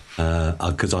 Yeah.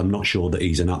 Because I'm not sure that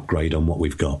he's an upgrade on what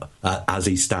we've got as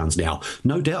he stands now.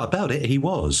 No doubt about it, he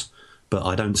was. But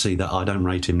I don't see that. I don't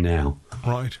rate him now.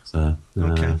 Right.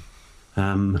 Okay.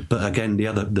 But again,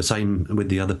 the same with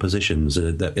the other positions.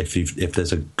 That if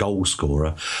there's a goal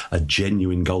scorer, a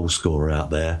genuine goal scorer out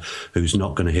there who's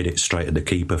not going to hit it straight at the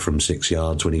keeper from 6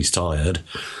 yards when he's tired,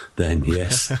 then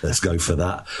yes, let's go for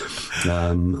that.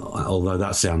 Although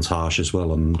that sounds harsh as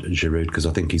well on Giroud, because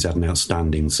I think he's had an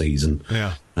outstanding season.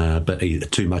 Yeah. But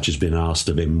too much has been asked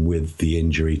of him with the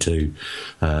injury to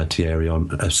Theo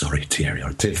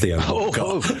Walcott.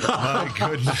 Oh, my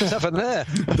goodness. What's happened there?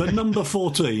 The number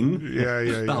 14. Yeah.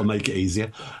 That'll make it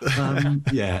easier.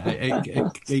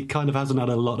 He kind of hasn't had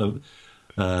a lot of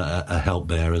help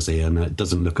there, has he? And it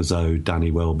doesn't look as though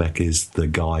Danny Welbeck is the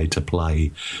guy to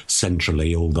play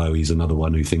centrally, although he's another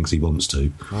one who thinks he wants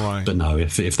to. Right. But no,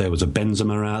 if there was a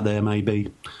Benzema out there,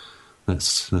 maybe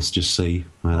let's just see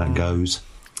where that goes.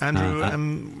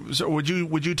 Andrew, so would you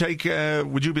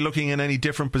be looking in any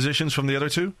different positions from the other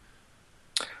two?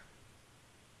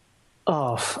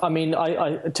 Oh, I mean,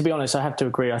 I to be honest, I have to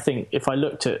agree. I think if I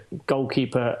looked at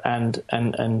goalkeeper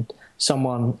and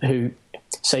someone who,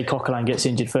 say, Coquelin gets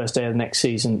injured first day of the next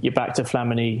season, you're back to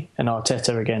Flamini and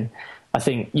Arteta again. I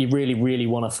think you really, really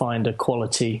want to find a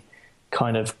quality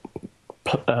kind of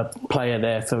player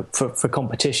there for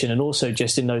competition, and also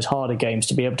just in those harder games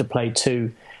to be able to play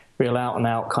two real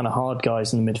out-and-out kind of hard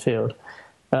guys in the midfield.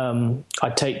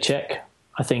 I'd take Cech.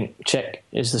 I think Cech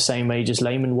is the same age as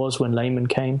Lehmann was when Lehmann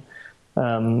came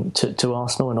to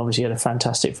Arsenal, and obviously had a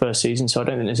fantastic first season, so I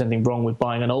don't think there's anything wrong with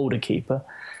buying an older keeper.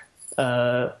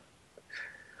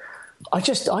 I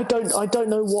don't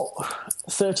know what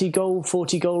 30-goal,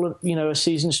 40-goal, a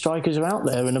season strikers are out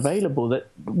there and available that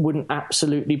wouldn't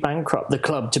absolutely bankrupt the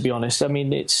club, to be honest. I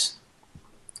mean, it's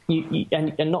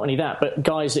and not only that, but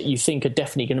guys that you think are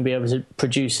definitely going to be able to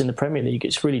produce in the Premier League.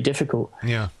 It's really difficult.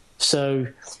 Yeah. So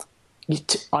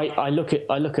I look at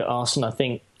Arsenal. I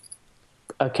think,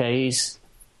 okay,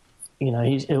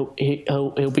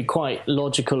 he'll be quite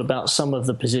logical about some of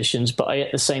the positions, but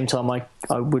at the same time,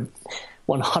 I would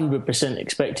 100%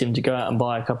 expect him to go out and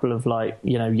buy a couple of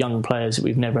young players that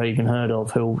we've never even heard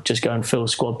of who'll just go and fill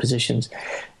squad positions.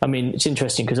 I mean, it's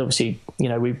interesting because obviously,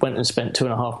 we went and spent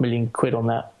 £2.5 million on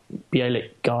that Bielik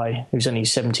guy who's only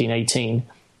 17, 18,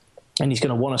 and he's going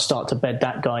to want to start to bed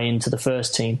that guy into the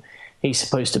first team. He's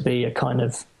supposed to be a kind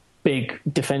of big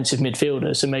defensive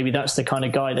midfielder, so maybe that's the kind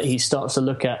of guy that he starts to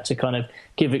look at to kind of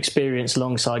give experience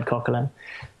alongside Coquelin.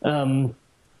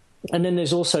 And then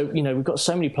there's also, we've got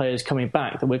so many players coming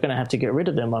back that we're going to have to get rid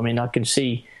of them. I mean, I can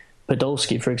see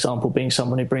Podolski, for example, being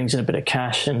someone who brings in a bit of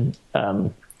cash, and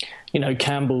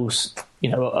Campbell's,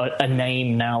 a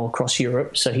name now across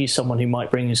Europe, so he's someone who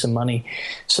might bring in some money.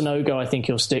 Sonogo, I think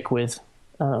he'll stick with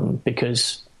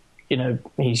because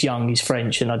he's young, he's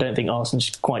French, and I don't think Arsenal's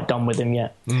quite done with him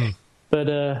yet.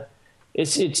 But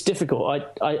it's difficult.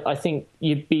 I think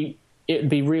it'd be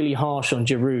really harsh on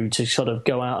Giroud to sort of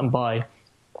go out and buy.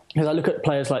 Because I look at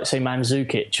players like, say,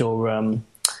 Mandzukic or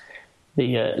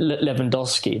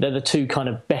Lewandowski. They're the two kind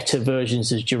of better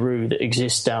versions of Giroud that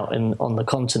exist out on the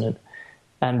continent.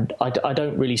 And I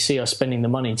don't really see us spending the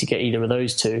money to get either of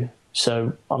those two.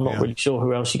 So I'm not really sure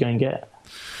who else you're going to get.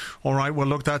 All right, well,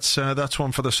 look, that's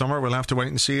one for the summer. We'll have to wait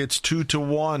and see. It's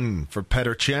 2-1 for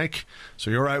Petr Cech.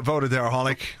 So you're outvoted there,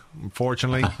 Holic,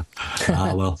 unfortunately.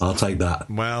 Well, I'll take that.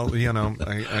 Well, again...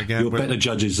 You're better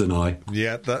judges than I.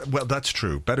 Yeah, that's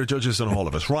true. Better judges than all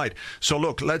of us. Right, so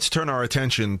look, let's turn our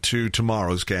attention to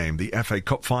tomorrow's game, the FA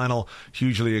Cup final.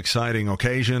 Hugely exciting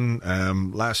occasion.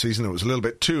 Last season it was a little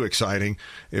bit too exciting,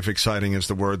 if exciting is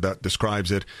the word that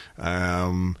describes it.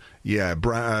 Pant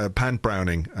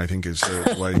browning, I think, is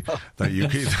the way that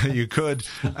you could.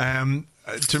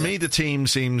 To me, the team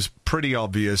seems pretty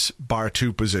obvious, bar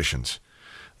two positions: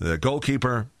 the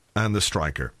goalkeeper and the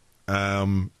striker.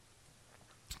 I'm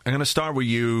going to start with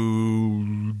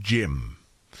you, Jim.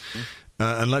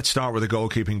 And let's start with the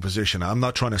goalkeeping position. I'm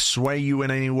not trying to sway you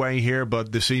in any way here,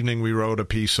 but this evening we wrote a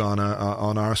piece on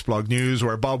Arseblog News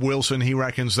where Bob Wilson, he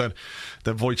reckons that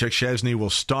Wojciech Szczesny will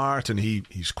start, and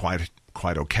he's quite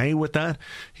okay with that.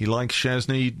 He likes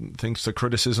Szczesny, thinks the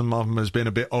criticism of him has been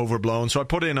a bit overblown. So I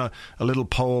put in a little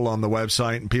poll on the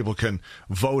website, and people can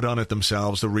vote on it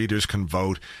themselves. The readers can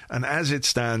vote. And as it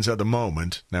stands at the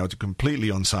moment, now it's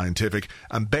completely unscientific,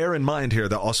 and bear in mind here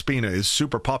that Ospina is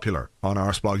super popular on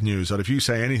Arseblog News, that if you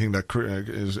say anything that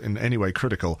is in any way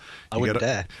critical,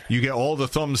 you get all the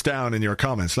thumbs down in your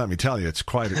comments. Let me tell you, it's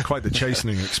quite the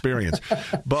chastening experience.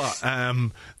 But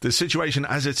the situation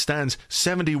as it stands,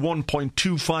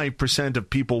 71.25%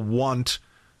 of people want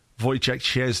Wojciech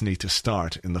Szczesny to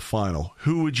start in the final.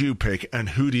 Who would you pick, and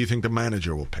who do you think the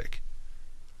manager will pick?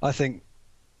 I think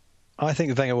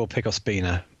Wenger will pick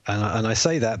Ospina, and I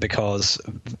say that because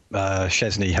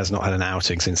Szczesny has not had an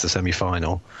outing since the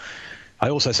semi-final. I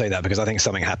also say that because I think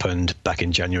something happened back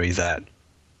in January that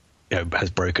has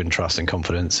broken trust and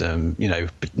confidence.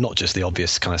 Not just the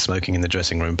obvious kind of smoking in the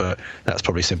dressing room, but that's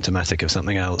probably symptomatic of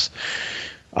something else.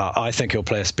 I think he'll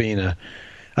play Ospina.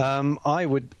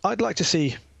 I'd like to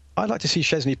see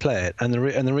Szczesny play it, and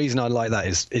the reason I like that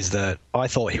is that I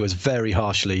thought he was very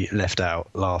harshly left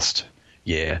out last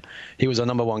year. He was our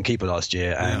number one keeper last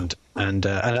year, and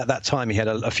at that time he had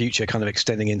a future kind of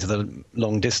extending into the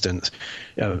long distance.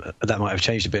 That might have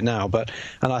changed a bit now,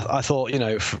 and I thought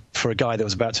for a guy that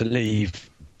was about to leave,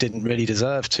 didn't really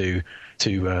deserve to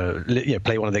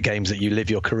play one of the games that you live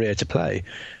your career to play,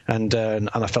 and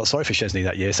I felt sorry for Szczesny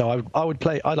that year. So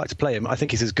I'd like to play him. I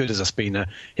think he's as good as Ospina.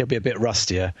 He'll be a bit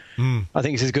rustier. I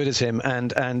think he's as good as him,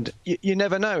 and you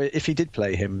never know, if he did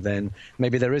play him, then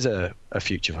maybe there is a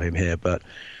future for him here. But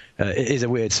it is a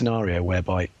weird scenario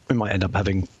whereby we might end up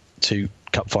having 2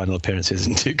 cup final appearances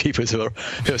and 2 keepers who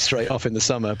are straight off in the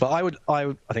summer. But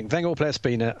I think Wenger will play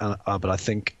Ospina, but I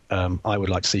think I would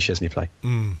like to see Szczesny play.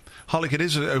 Holic, it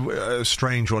is a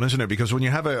strange one, isn't it? Because when you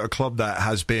have a club that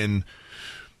has been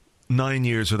 9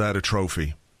 years without a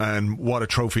trophy, and what a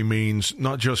trophy means,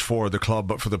 not just for the club,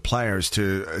 but for the players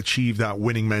to achieve that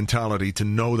winning mentality, to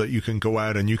know that you can go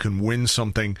out and you can win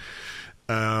something.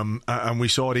 And we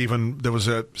saw it even, there was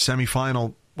a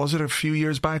semi-final, was it a few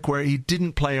years back, where he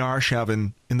didn't play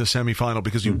Arshavin in the semi-final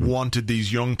because he wanted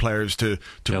these young players to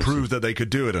prove that they could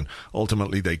do it, and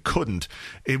ultimately they couldn't.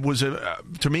 It was,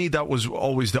 to me, that was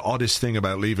always the oddest thing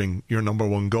about leaving your number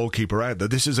one goalkeeper out, that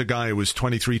this is a guy who was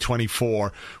 23,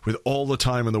 24, with all the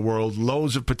time in the world,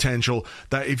 loads of potential,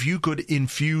 that if you could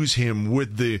infuse him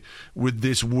with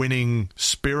this winning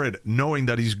spirit, knowing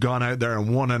that he's gone out there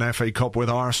and won an FA Cup with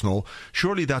Arsenal,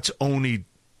 surely that's only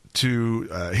to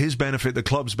his benefit, the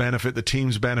club's benefit, the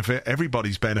team's benefit,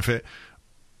 everybody's benefit,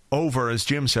 over, as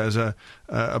Jim says, a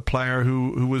player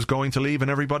who was going to leave and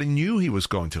everybody knew he was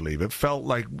going to leave. It felt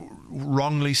like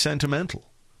wrongly sentimental.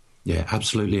 Yeah,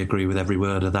 absolutely agree with every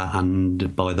word of that.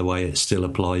 And by the way, it still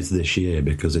applies this year,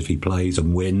 because if he plays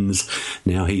and wins,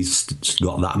 now he's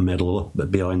got that medal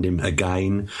behind him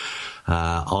again.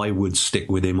 I would stick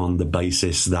with him on the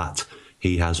basis that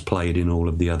he has played in all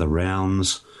of the other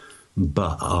rounds.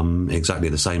 But exactly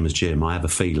the same as Jim. I have a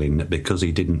feeling that because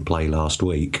he didn't play last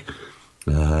week,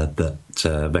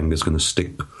 that Wenger's going to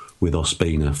stick with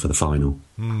Ospina for the final.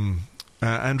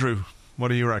 Andrew, what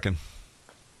do you reckon?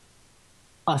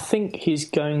 I think he's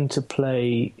going to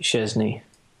play Szczesny.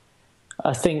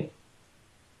 I think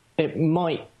it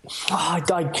might. I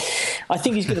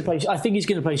think he's going to play. I think he's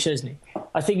going to play Szczesny.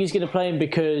 I think he's going to play him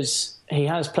because he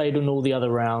has played in all the other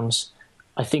rounds.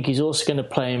 I think he's also going to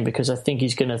play him because I think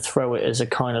he's going to throw it as a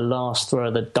kind of last throw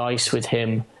of the dice with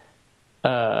him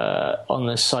on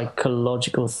the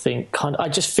psychological thing. I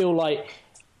just feel like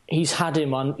he's had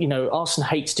him on, Arsenal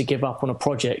hates to give up on a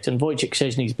project, and Wojciech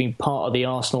Szczesny's been part of the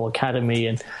Arsenal Academy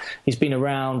and he's been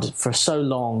around for so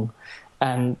long,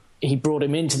 and he brought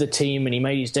him into the team and he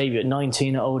made his debut at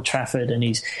 19 at Old Trafford, and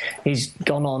he's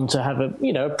gone on to have a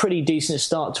pretty decent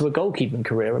start to a goalkeeping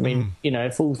career. I mean,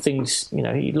 if all things,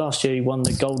 last year he won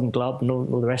the Golden Glove and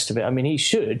all the rest of it. I mean, he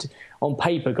should, on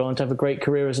paper, go on to have a great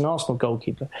career as an Arsenal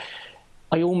goalkeeper.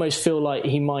 I almost feel like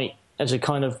he might, as a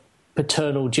kind of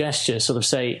paternal gesture, sort of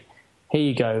say, here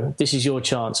you go, this is your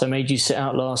chance. I made you sit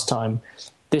out last time.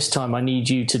 This time I need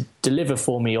you to deliver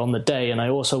for me on the day, and I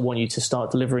also want you to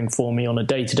start delivering for me on a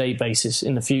day-to-day basis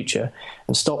in the future,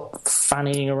 and stop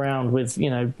fannying around with,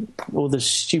 all the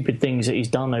stupid things that he's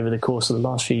done over the course of the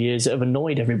last few years that have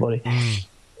annoyed everybody.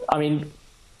 I mean,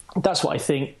 that's what I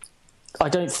think. I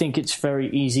don't think it's very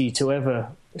easy to ever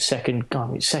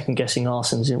second-guessing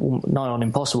Arsenal's nigh on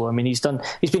impossible. I mean, he's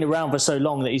been around for so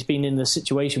long that he's been in the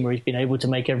situation where he's been able to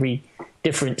make every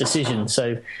different decision.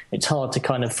 So it's hard to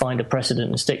kind of find a precedent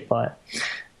and stick by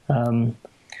it.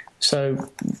 So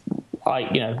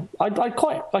I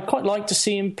quite like to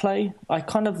see him play. I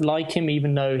kind of like him,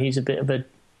 even though he's a bit of an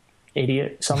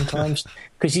idiot sometimes,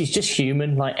 because he's just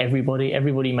human, like everybody.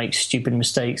 Everybody makes stupid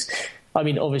mistakes. I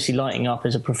mean, obviously, lighting up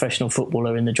as a professional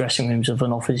footballer in the dressing rooms of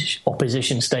an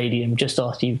opposition stadium just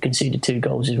after you've conceded 2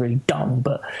 goals is really dumb.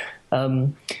 But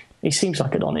he seems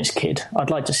like an honest kid. I'd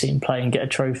like to see him play and get a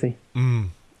trophy.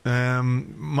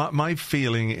 My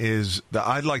feeling is that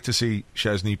I'd like to see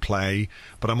Szczesny play,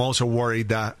 but I'm also worried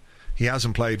that he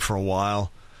hasn't played for a while.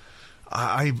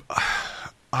 I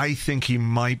think he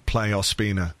might play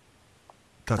Ospina.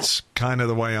 That's kind of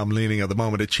the way I'm leaning at the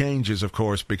moment. It changes, of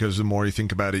course, because the more you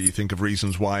think about it, you think of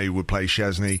reasons why he would play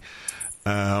Szczesny.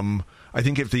 I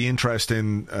think if the interest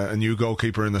in a new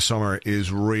goalkeeper in the summer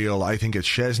is real, I think it's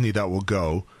Szczesny that will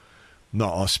go,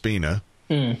 not Ospina.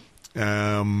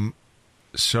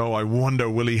 So I wonder,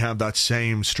 will he have that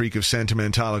same streak of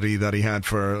sentimentality that he had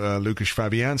for Łukasz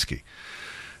Fabianski?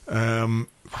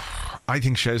 I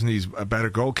think Szczesny's a better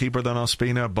goalkeeper than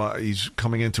Ospina, but he's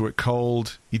coming into it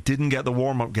cold. He didn't get the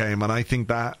warm-up game, and I think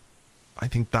that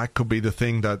could be the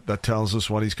thing that tells us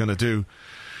what he's going to do,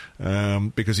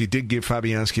 because he did give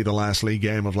Fabianski the last league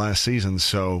game of last season,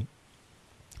 so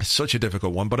it's such a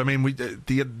difficult one. But I mean,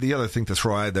 the other thing to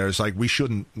throw out there is, like, we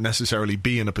shouldn't necessarily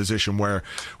be in a position where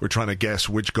we're trying to guess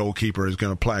which goalkeeper is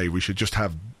going to play. We should just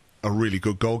have a really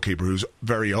good goalkeeper who's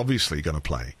very obviously going to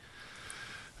play.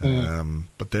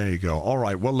 But there you go. All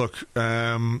right. Well, look.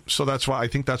 So that's why I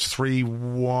think that's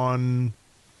 3-1.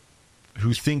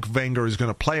 Who think Wenger is going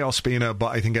to play Ospina, but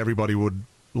I think everybody would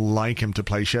like him to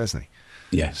play Szczesny.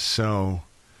 Yes. So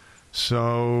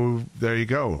So there you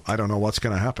go. I don't know what's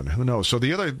going to happen. Who knows? So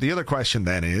the other question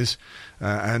then is,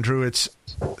 Andrew, it's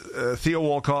Theo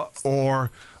Walcott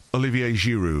or Olivier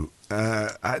Giroud.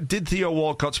 Did Theo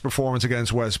Walcott's performance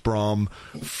against West Brom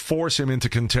force him into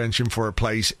contention for a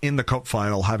place in the cup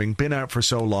final, having been out for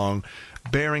so long,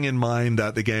 bearing in mind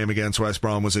that the game against West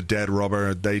Brom was a dead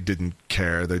rubber? They didn't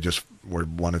care. They just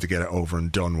wanted to get it over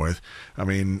and done with. I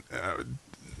mean,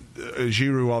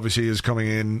 Giroud obviously is coming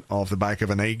in off the back of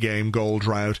an 8-game goal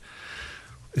drought.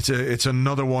 It's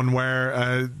another one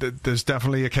where there's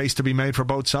definitely a case to be made for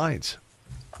both sides.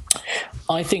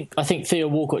 I think Theo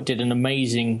Walcott did an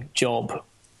amazing job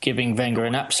giving Wenger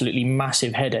an absolutely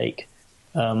massive headache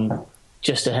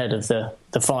just ahead of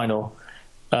the final.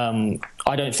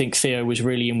 I don't think Theo was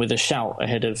really in with a shout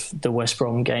ahead of the West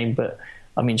Brom game, but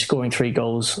I mean, scoring 3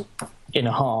 goals in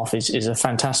a half is a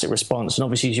fantastic response. And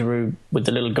obviously Giroud, with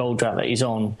the little goal drought that he's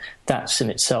on, that's in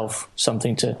itself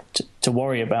something to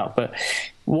worry about. But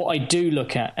what I do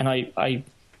look at, and I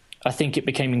think it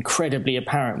became incredibly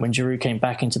apparent when Giroud came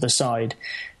back into the side,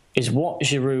 is what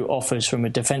Giroud offers from a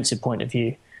defensive point of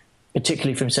view,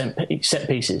 particularly from set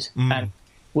pieces. And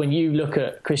when you look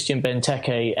at Christian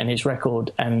Benteke and his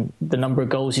record and the number of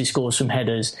goals he scores from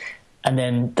headers, and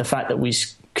then the fact that we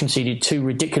conceded 2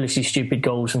 ridiculously stupid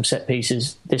goals from set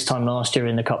pieces this time last year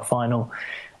in the cup final,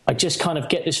 I just kind of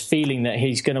get this feeling that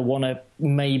he's going to want to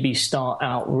maybe start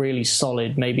out really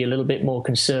solid, maybe a little bit more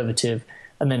conservative,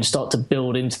 and then start to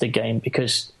build into the game,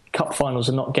 because cup finals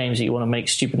are not games that you want to make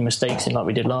stupid mistakes in like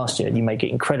we did last year, and you make it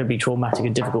incredibly traumatic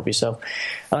and difficult for yourself.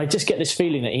 And I just get this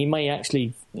feeling that he may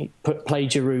actually play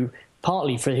Giroud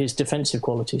partly for his defensive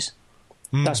qualities.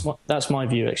 That's my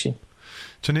view, actually.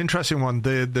 It's an interesting one.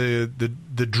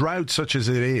 The drought, such as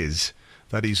it is,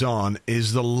 that he's on,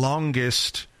 is the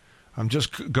longest. I'm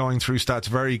just going through stats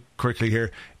very quickly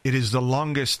here. It is the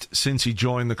longest since he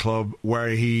joined the club where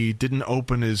he didn't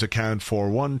open his account for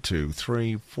 1, 2,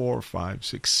 3, 4, 5,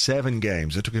 6, 7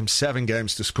 games. It took him 7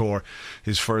 games to score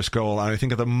his first goal. And I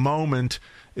think at the moment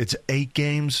it's 8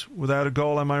 games without a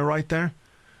goal. Am I right there?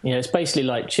 Yeah, it's basically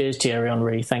like, cheers Thierry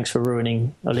Henry, thanks for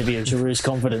ruining Olivier Giroud's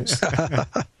confidence.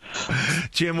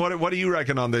 Jim, what do you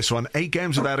reckon on this one? 8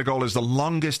 games without a goal is the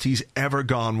longest he's ever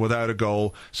gone without a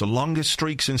goal. It's the longest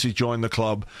streak since he joined the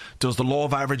club. Does the law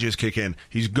of averages kick in?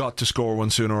 He's got to score one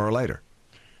sooner or later.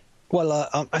 Well,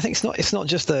 I think it's not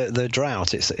just the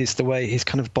drought. It's the way his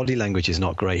kind of body language is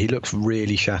not great. He looks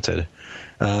really shattered,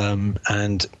 and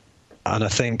I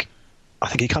think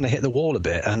he kind of hit the wall a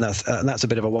bit, and that's a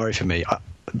bit of a worry for me.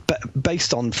 But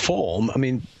based on form, I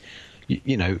mean,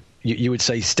 you would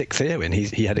say stick Theo in.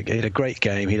 He had a great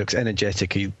game. He looks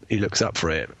energetic. He looks up for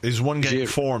it. Is one game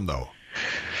form though?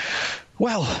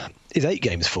 Well, is 8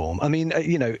 games form? I mean,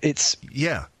 it's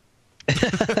yeah.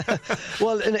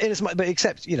 Well, but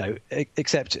except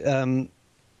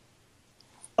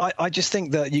I just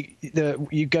think that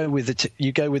you go with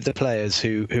the players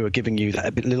who are giving you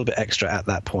that a little bit extra at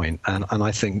that point, and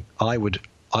I think I would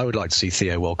like to see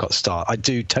Theo Walcott start. I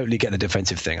do totally get the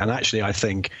defensive thing, and actually I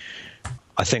think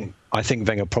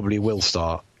Wenger probably will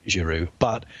start Giroud,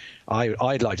 but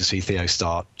I'd like to see Theo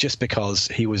start just because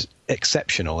he was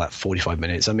exceptional at 45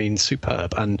 minutes. I mean,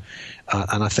 superb, and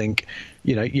I think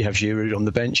you have Giroud on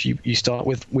the bench. You start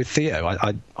with Theo.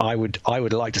 I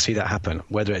would like to see that happen.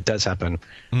 Whether it does happen,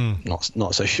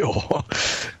 not so sure.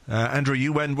 Andrew,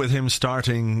 you went with him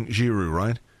starting Giroud,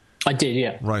 right? I did,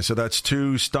 yeah. Right, so that's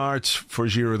 2 starts for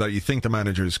Giroud that you think the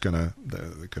manager's gonna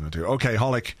do. Okay,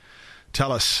 Holic,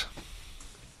 tell us.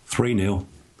 3-0.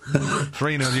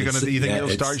 3-0. You think he'll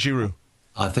start Giroud?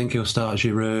 I think he'll start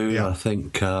Giroud. Yeah. I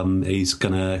think he's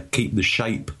going to keep the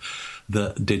shape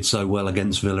that did so well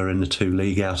against Villa in the 2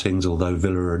 league outings, although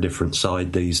Villa are a different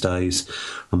side these days,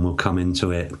 and we'll come into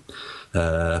it.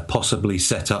 Possibly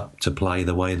set up to play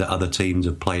the way that other teams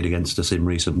have played against us in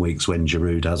recent weeks when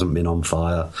Giroud hasn't been on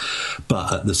fire.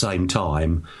 But at the same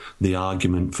time, the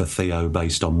argument for Theo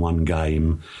based on 1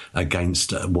 game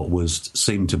against what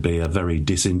seemed to be a very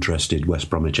disinterested West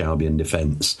Bromwich Albion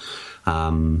defence,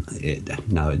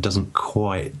 it doesn't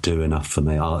quite do enough for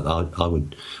me. I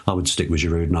would stick with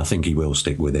Giroud, and I think he will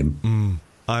stick with him.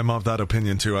 I'm of that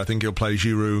opinion too. I think he'll play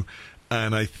Giroud,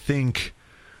 and I think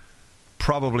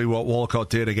probably what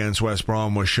Walcott did against West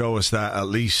Brom was show us that at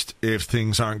least if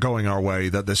things aren't going our way,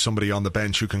 that there's somebody on the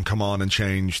bench who can come on and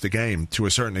change the game to a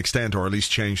certain extent, or at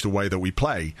least change the way that we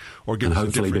play, or give us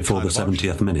hopefully before the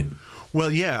 70th minute.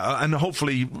 Well, yeah, and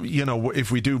hopefully,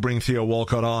 if we do bring Theo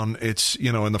Walcott on, it's,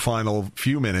 in the final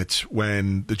few minutes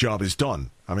when the job is done.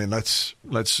 I mean, let's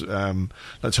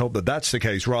hope that that's the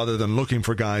case, rather than looking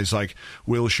for guys like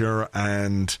Wilshere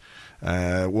and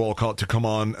Walcott to come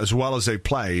on as well as they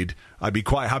played. I'd be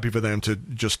quite happy for them to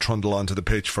just trundle onto the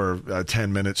pitch for a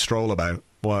 10-minute stroll about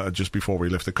just before we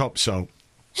lift the cup. So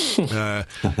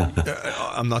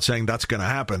I'm not saying that's going to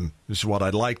happen. This is what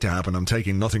I'd like to happen. I'm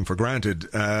taking nothing for granted.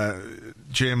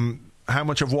 Jim, how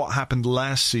much of what happened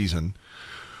last season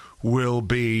will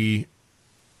be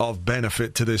of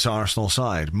benefit to this Arsenal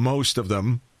side? Most of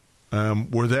them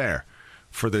were there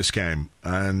for this game,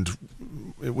 and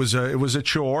it was a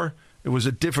chore. It was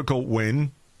a difficult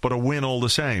win, but a win all the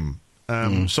same.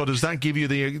 So does that give you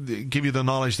the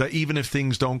knowledge that even if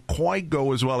things don't quite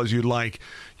go as well as you'd like,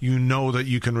 you know that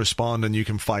you can respond and you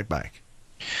can fight back?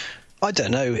 I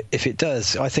don't know if it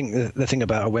does. I think the thing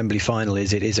about a Wembley final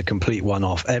is it is a complete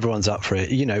one-off. Everyone's up for it.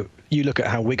 You look at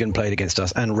how Wigan played against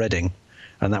us and Reading,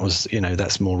 and that was,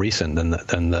 that's more recent than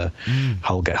the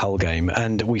Hull game,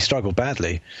 and we struggled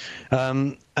badly.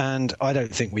 And I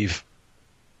don't think we've.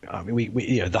 I mean,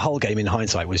 we the whole game in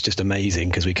hindsight was just amazing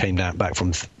because we came back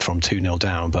from 2-0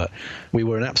 down, but we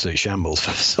were in absolute shambles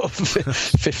for sort of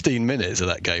 15 minutes of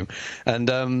that game. And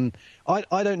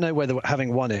I don't know whether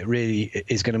having won it really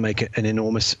is going to make an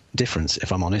enormous difference,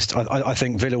 if I'm honest. I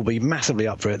think Villa will be massively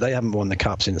up for it. They haven't won the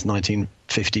Cup since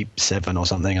 1957 or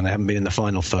something, and they haven't been in the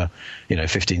final for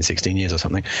 15, 16 years or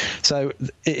something. So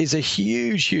it is a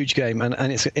huge, huge game,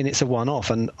 and it's a one-off.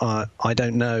 And I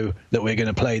don't know that we're going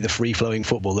to play the free-flowing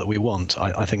football that we want.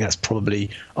 I think that's probably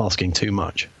asking too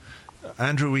much.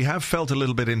 Andrew, we have felt a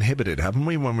little bit inhibited, haven't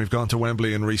we, when we've gone to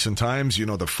Wembley in recent times?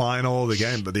 The final, the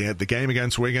game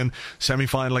against Wigan,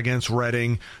 semi-final against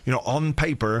Reading. On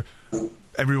paper,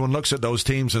 everyone looks at those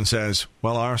teams and says,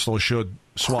 well, Arsenal should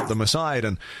swap them aside.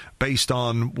 And based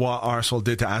on what Arsenal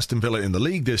did to Aston Villa in the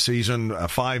league this season, a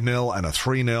 5-0 and a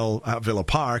 3-0 at Villa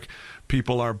Park,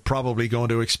 people are probably going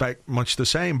to expect much the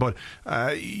same. But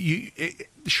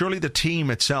surely the team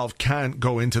itself can't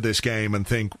go into this game and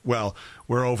think, well,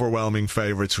 we're overwhelming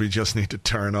favourites, we just need to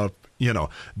turn up.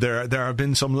 There have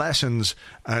been some lessons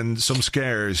and some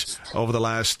scares over the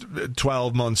last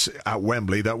 12 months at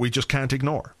Wembley that we just can't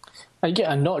ignore.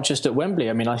 Yeah, and not just at Wembley.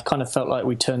 I mean, I kind of felt like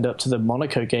we turned up to the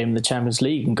Monaco game in the Champions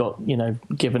League and got,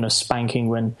 given a spanking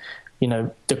when,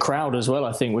 the crowd as well,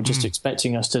 I think, were just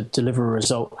expecting us to deliver a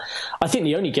result. I think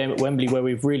the only game at Wembley where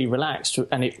we've really relaxed,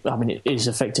 and it is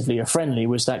effectively a friendly,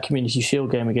 was that Community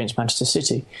Shield game against Manchester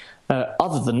City.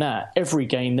 Other than that, every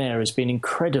game there has been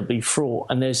incredibly fraught,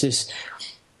 and there's this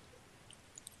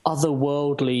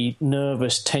otherworldly,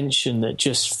 nervous tension that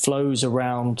just flows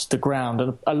around the ground.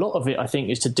 And a lot of it, I think,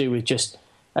 is to do with just,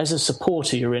 as a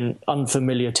supporter, you're in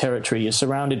unfamiliar territory. You're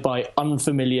surrounded by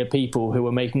unfamiliar people who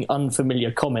are making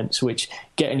unfamiliar comments, which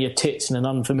get in your tits in an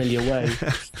unfamiliar way.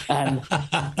 And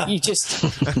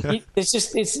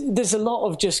there's a lot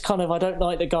of just kind of, I don't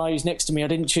like the guy who's next to me. I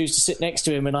didn't choose to sit next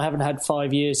to him, and I haven't had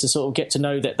 5 years to sort of get to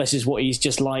know that this is what he's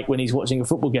just like when he's watching a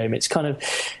football game. It's kind of,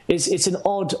 it's an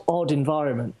odd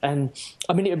environment. And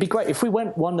I mean, it would be great if we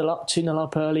went 1-0 up, 2-0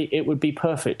 up early. It would be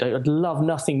perfect. I'd love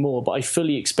nothing more, but I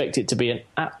fully expect it to be an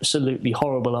absolutely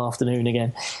horrible afternoon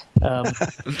again.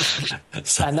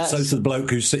 So's the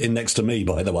bloke who's sitting next to me,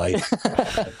 by the way.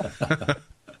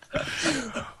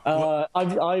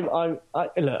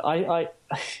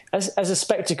 As a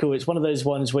spectacle, it's one of those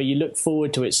ones where you look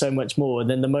forward to it so much more, and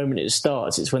then the moment it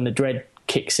starts, it's when the dread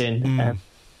kicks in.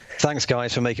 Thanks,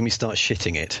 guys, for making me start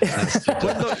shitting it.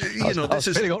 This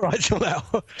is feeling all right till now.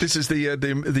 This is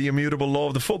the immutable law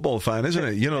of the football fan, isn't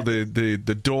it?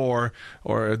 The door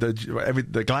or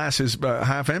the glass is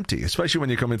half empty, especially when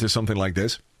you come into something like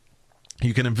this.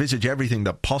 You can envisage everything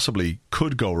that possibly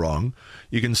could go wrong.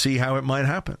 You can see how it might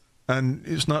happen. And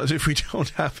it's not as if we don't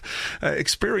have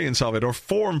experience of it or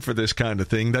form for this kind of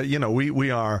thing. That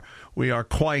we are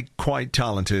quite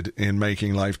talented in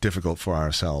making life difficult for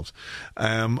ourselves.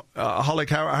 Holic,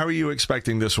 how are you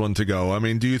expecting this one to go? I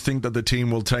mean, do you think that the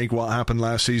team will take what happened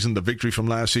last season, the victory from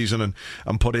last season,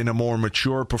 and put in a more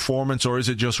mature performance, or is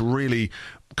it just really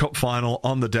cup final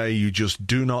on the day? You just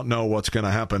do not know what's going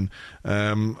to happen,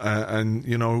 and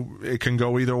it can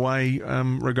go either way,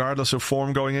 regardless of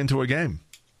form going into a game.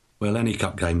 Well, any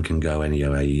cup game can go any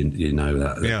way, you know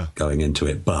that, going into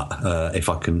it. But if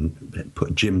I can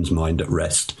put Jim's mind at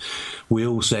rest, we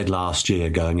all said last year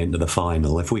going into the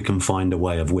final, if we can find a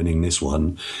way of winning this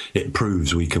one, it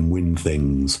proves we can win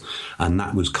things. And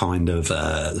that was kind of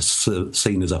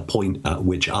seen as a point at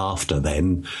which after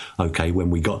then, OK, when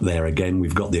we got there again,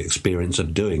 we've got the experience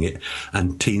of doing it.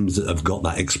 And teams that have got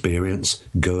that experience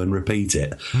go and repeat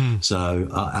it. So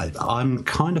I'm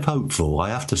kind of hopeful, I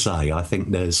have to say. I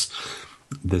think there's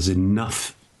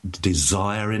enough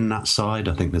desire in that side.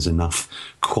 I think there's enough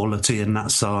quality in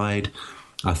that side.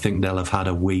 I think they'll have had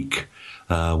a week,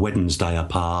 Wednesday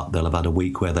apart, they'll have had a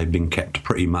week where they've been kept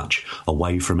pretty much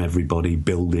away from everybody,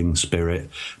 building spirit,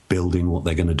 building what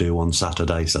they're going to do on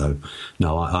Saturday. So,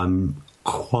 no, I'm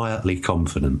quietly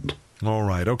confident. All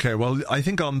right, OK. Well, I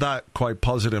think on that quite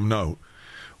positive note,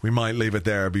 we might leave it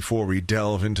there before we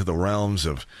delve into the realms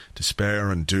of despair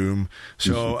and doom.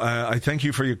 So I thank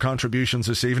you for your contributions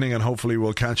this evening, and hopefully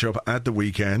we'll catch up at the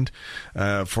weekend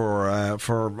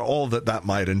for all that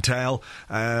might entail.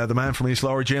 The man from East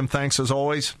Lower, Jim, thanks as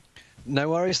always. No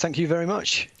worries. Thank you very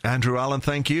much. Andrew Allen,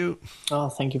 thank you. Oh,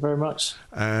 thank you very much.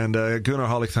 And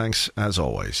Goonerholic, thanks as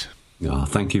always. Oh,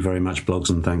 thank you very much, Blogs,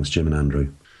 and thanks, Jim and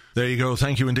Andrew. There you go.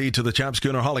 Thank you indeed to the chaps,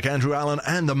 Goonerholic, Andrew Allen,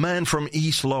 and the man from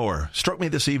East Lower. Struck me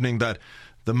this evening that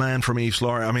the man from East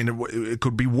Lower, I mean, it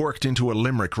could be worked into a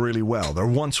limerick really well. There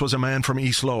once was a man from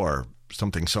East Lower,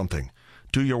 something.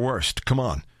 Do your worst. Come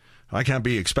on. I can't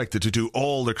be expected to do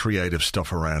all the creative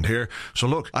stuff around here. So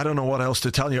look, I don't know what else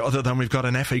to tell you other than we've got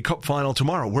an FA Cup final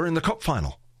tomorrow. We're in the Cup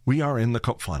final. We are in the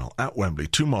Cup final at Wembley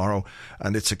tomorrow,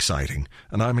 and it's exciting.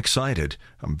 And I'm excited.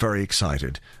 I'm very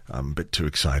excited. I'm a bit too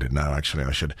excited now, actually.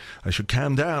 I should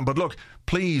calm down. But look,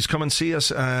 please come and see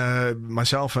us,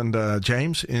 myself and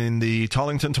James, in the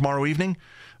Tollington tomorrow evening.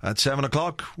 At 7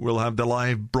 o'clock, we'll have the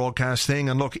live broadcast thing.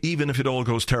 And look, even if it all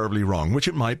goes terribly wrong, which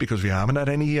it might because we haven't had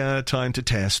any time to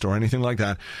test or anything like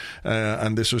that,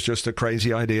 and this was just a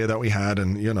crazy idea that we had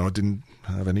and, didn't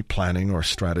have any planning or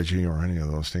strategy or any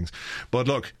of those things. But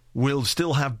look, we'll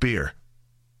still have beer.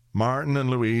 Martin and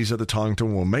Louise at the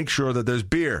Tollington will make sure that there's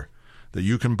beer that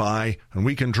you can buy and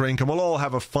we can drink, and we'll all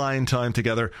have a fine time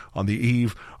together on the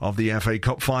eve of the FA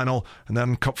Cup final. And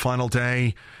then Cup final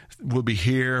day, we'll be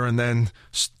here, and then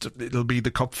it'll be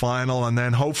the Cup final, and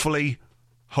then hopefully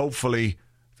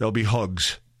there'll be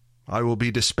hugs. I will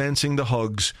be dispensing the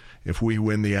hugs if we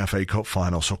win the FA Cup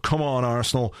final. So come on,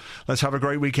 Arsenal. Let's have a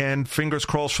great weekend. Fingers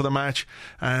crossed for the match.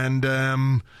 And,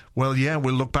 we'll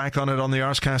look back on it on the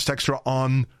Arsecast Extra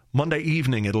on Monday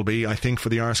evening. It'll be, I think, for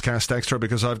the Arsecast Extra,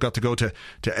 because I've got to go to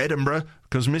Edinburgh,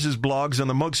 because Mrs. Blogs and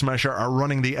the Mug Smasher are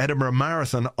running the Edinburgh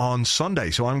Marathon on Sunday.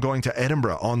 So I'm going to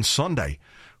Edinburgh on Sunday.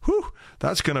 Whew,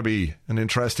 that's going to be an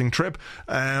interesting trip.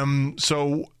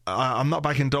 So I'm not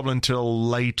back in Dublin till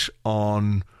late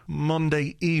on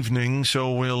Monday evening,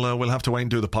 so we'll have to wait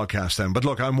and do the podcast then. But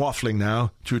look, I'm waffling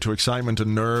now due to excitement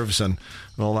and nerves and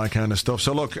all that kind of stuff.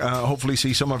 So look, hopefully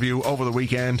see some of you over the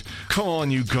weekend. Come on,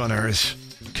 you Gunners.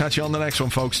 Catch you on the next one,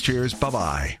 folks. Cheers.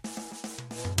 Bye-bye.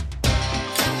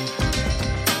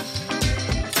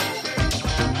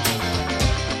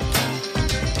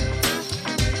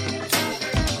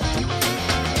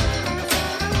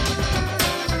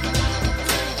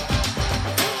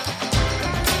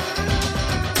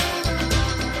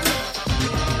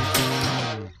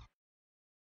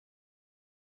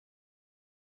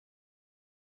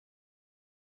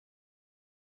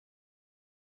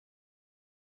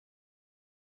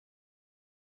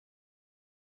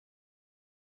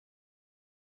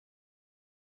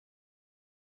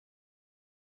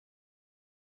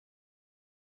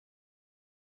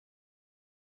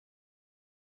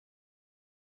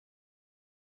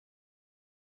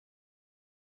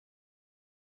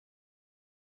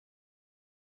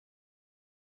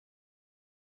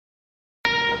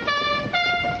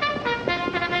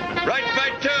 Right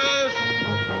fighters,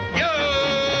 yo!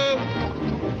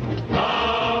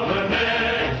 On the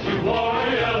neck she wore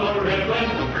a yellow ribbon.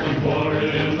 She wore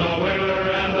it in the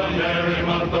winter and the merry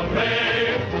month of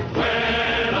May.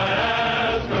 When I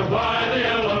asked her why the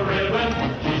yellow ribbon,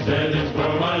 she said it's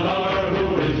for my lover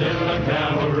who is in the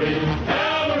cavalry.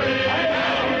 Cavalry,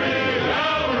 cavalry,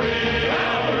 cavalry,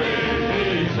 cavalry.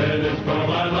 She said it's for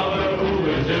my lover who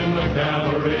is in the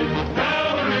cavalry.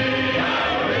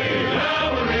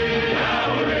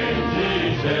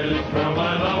 From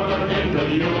my lover in the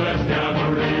U.S.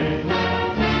 Cavalry.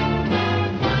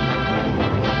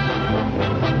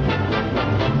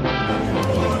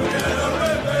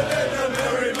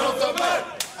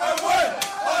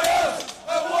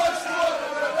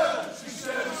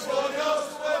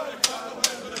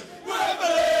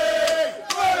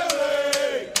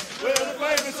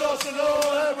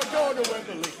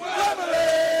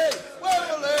 Wembley!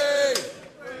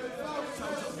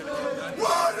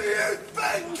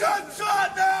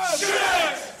 gunshot now!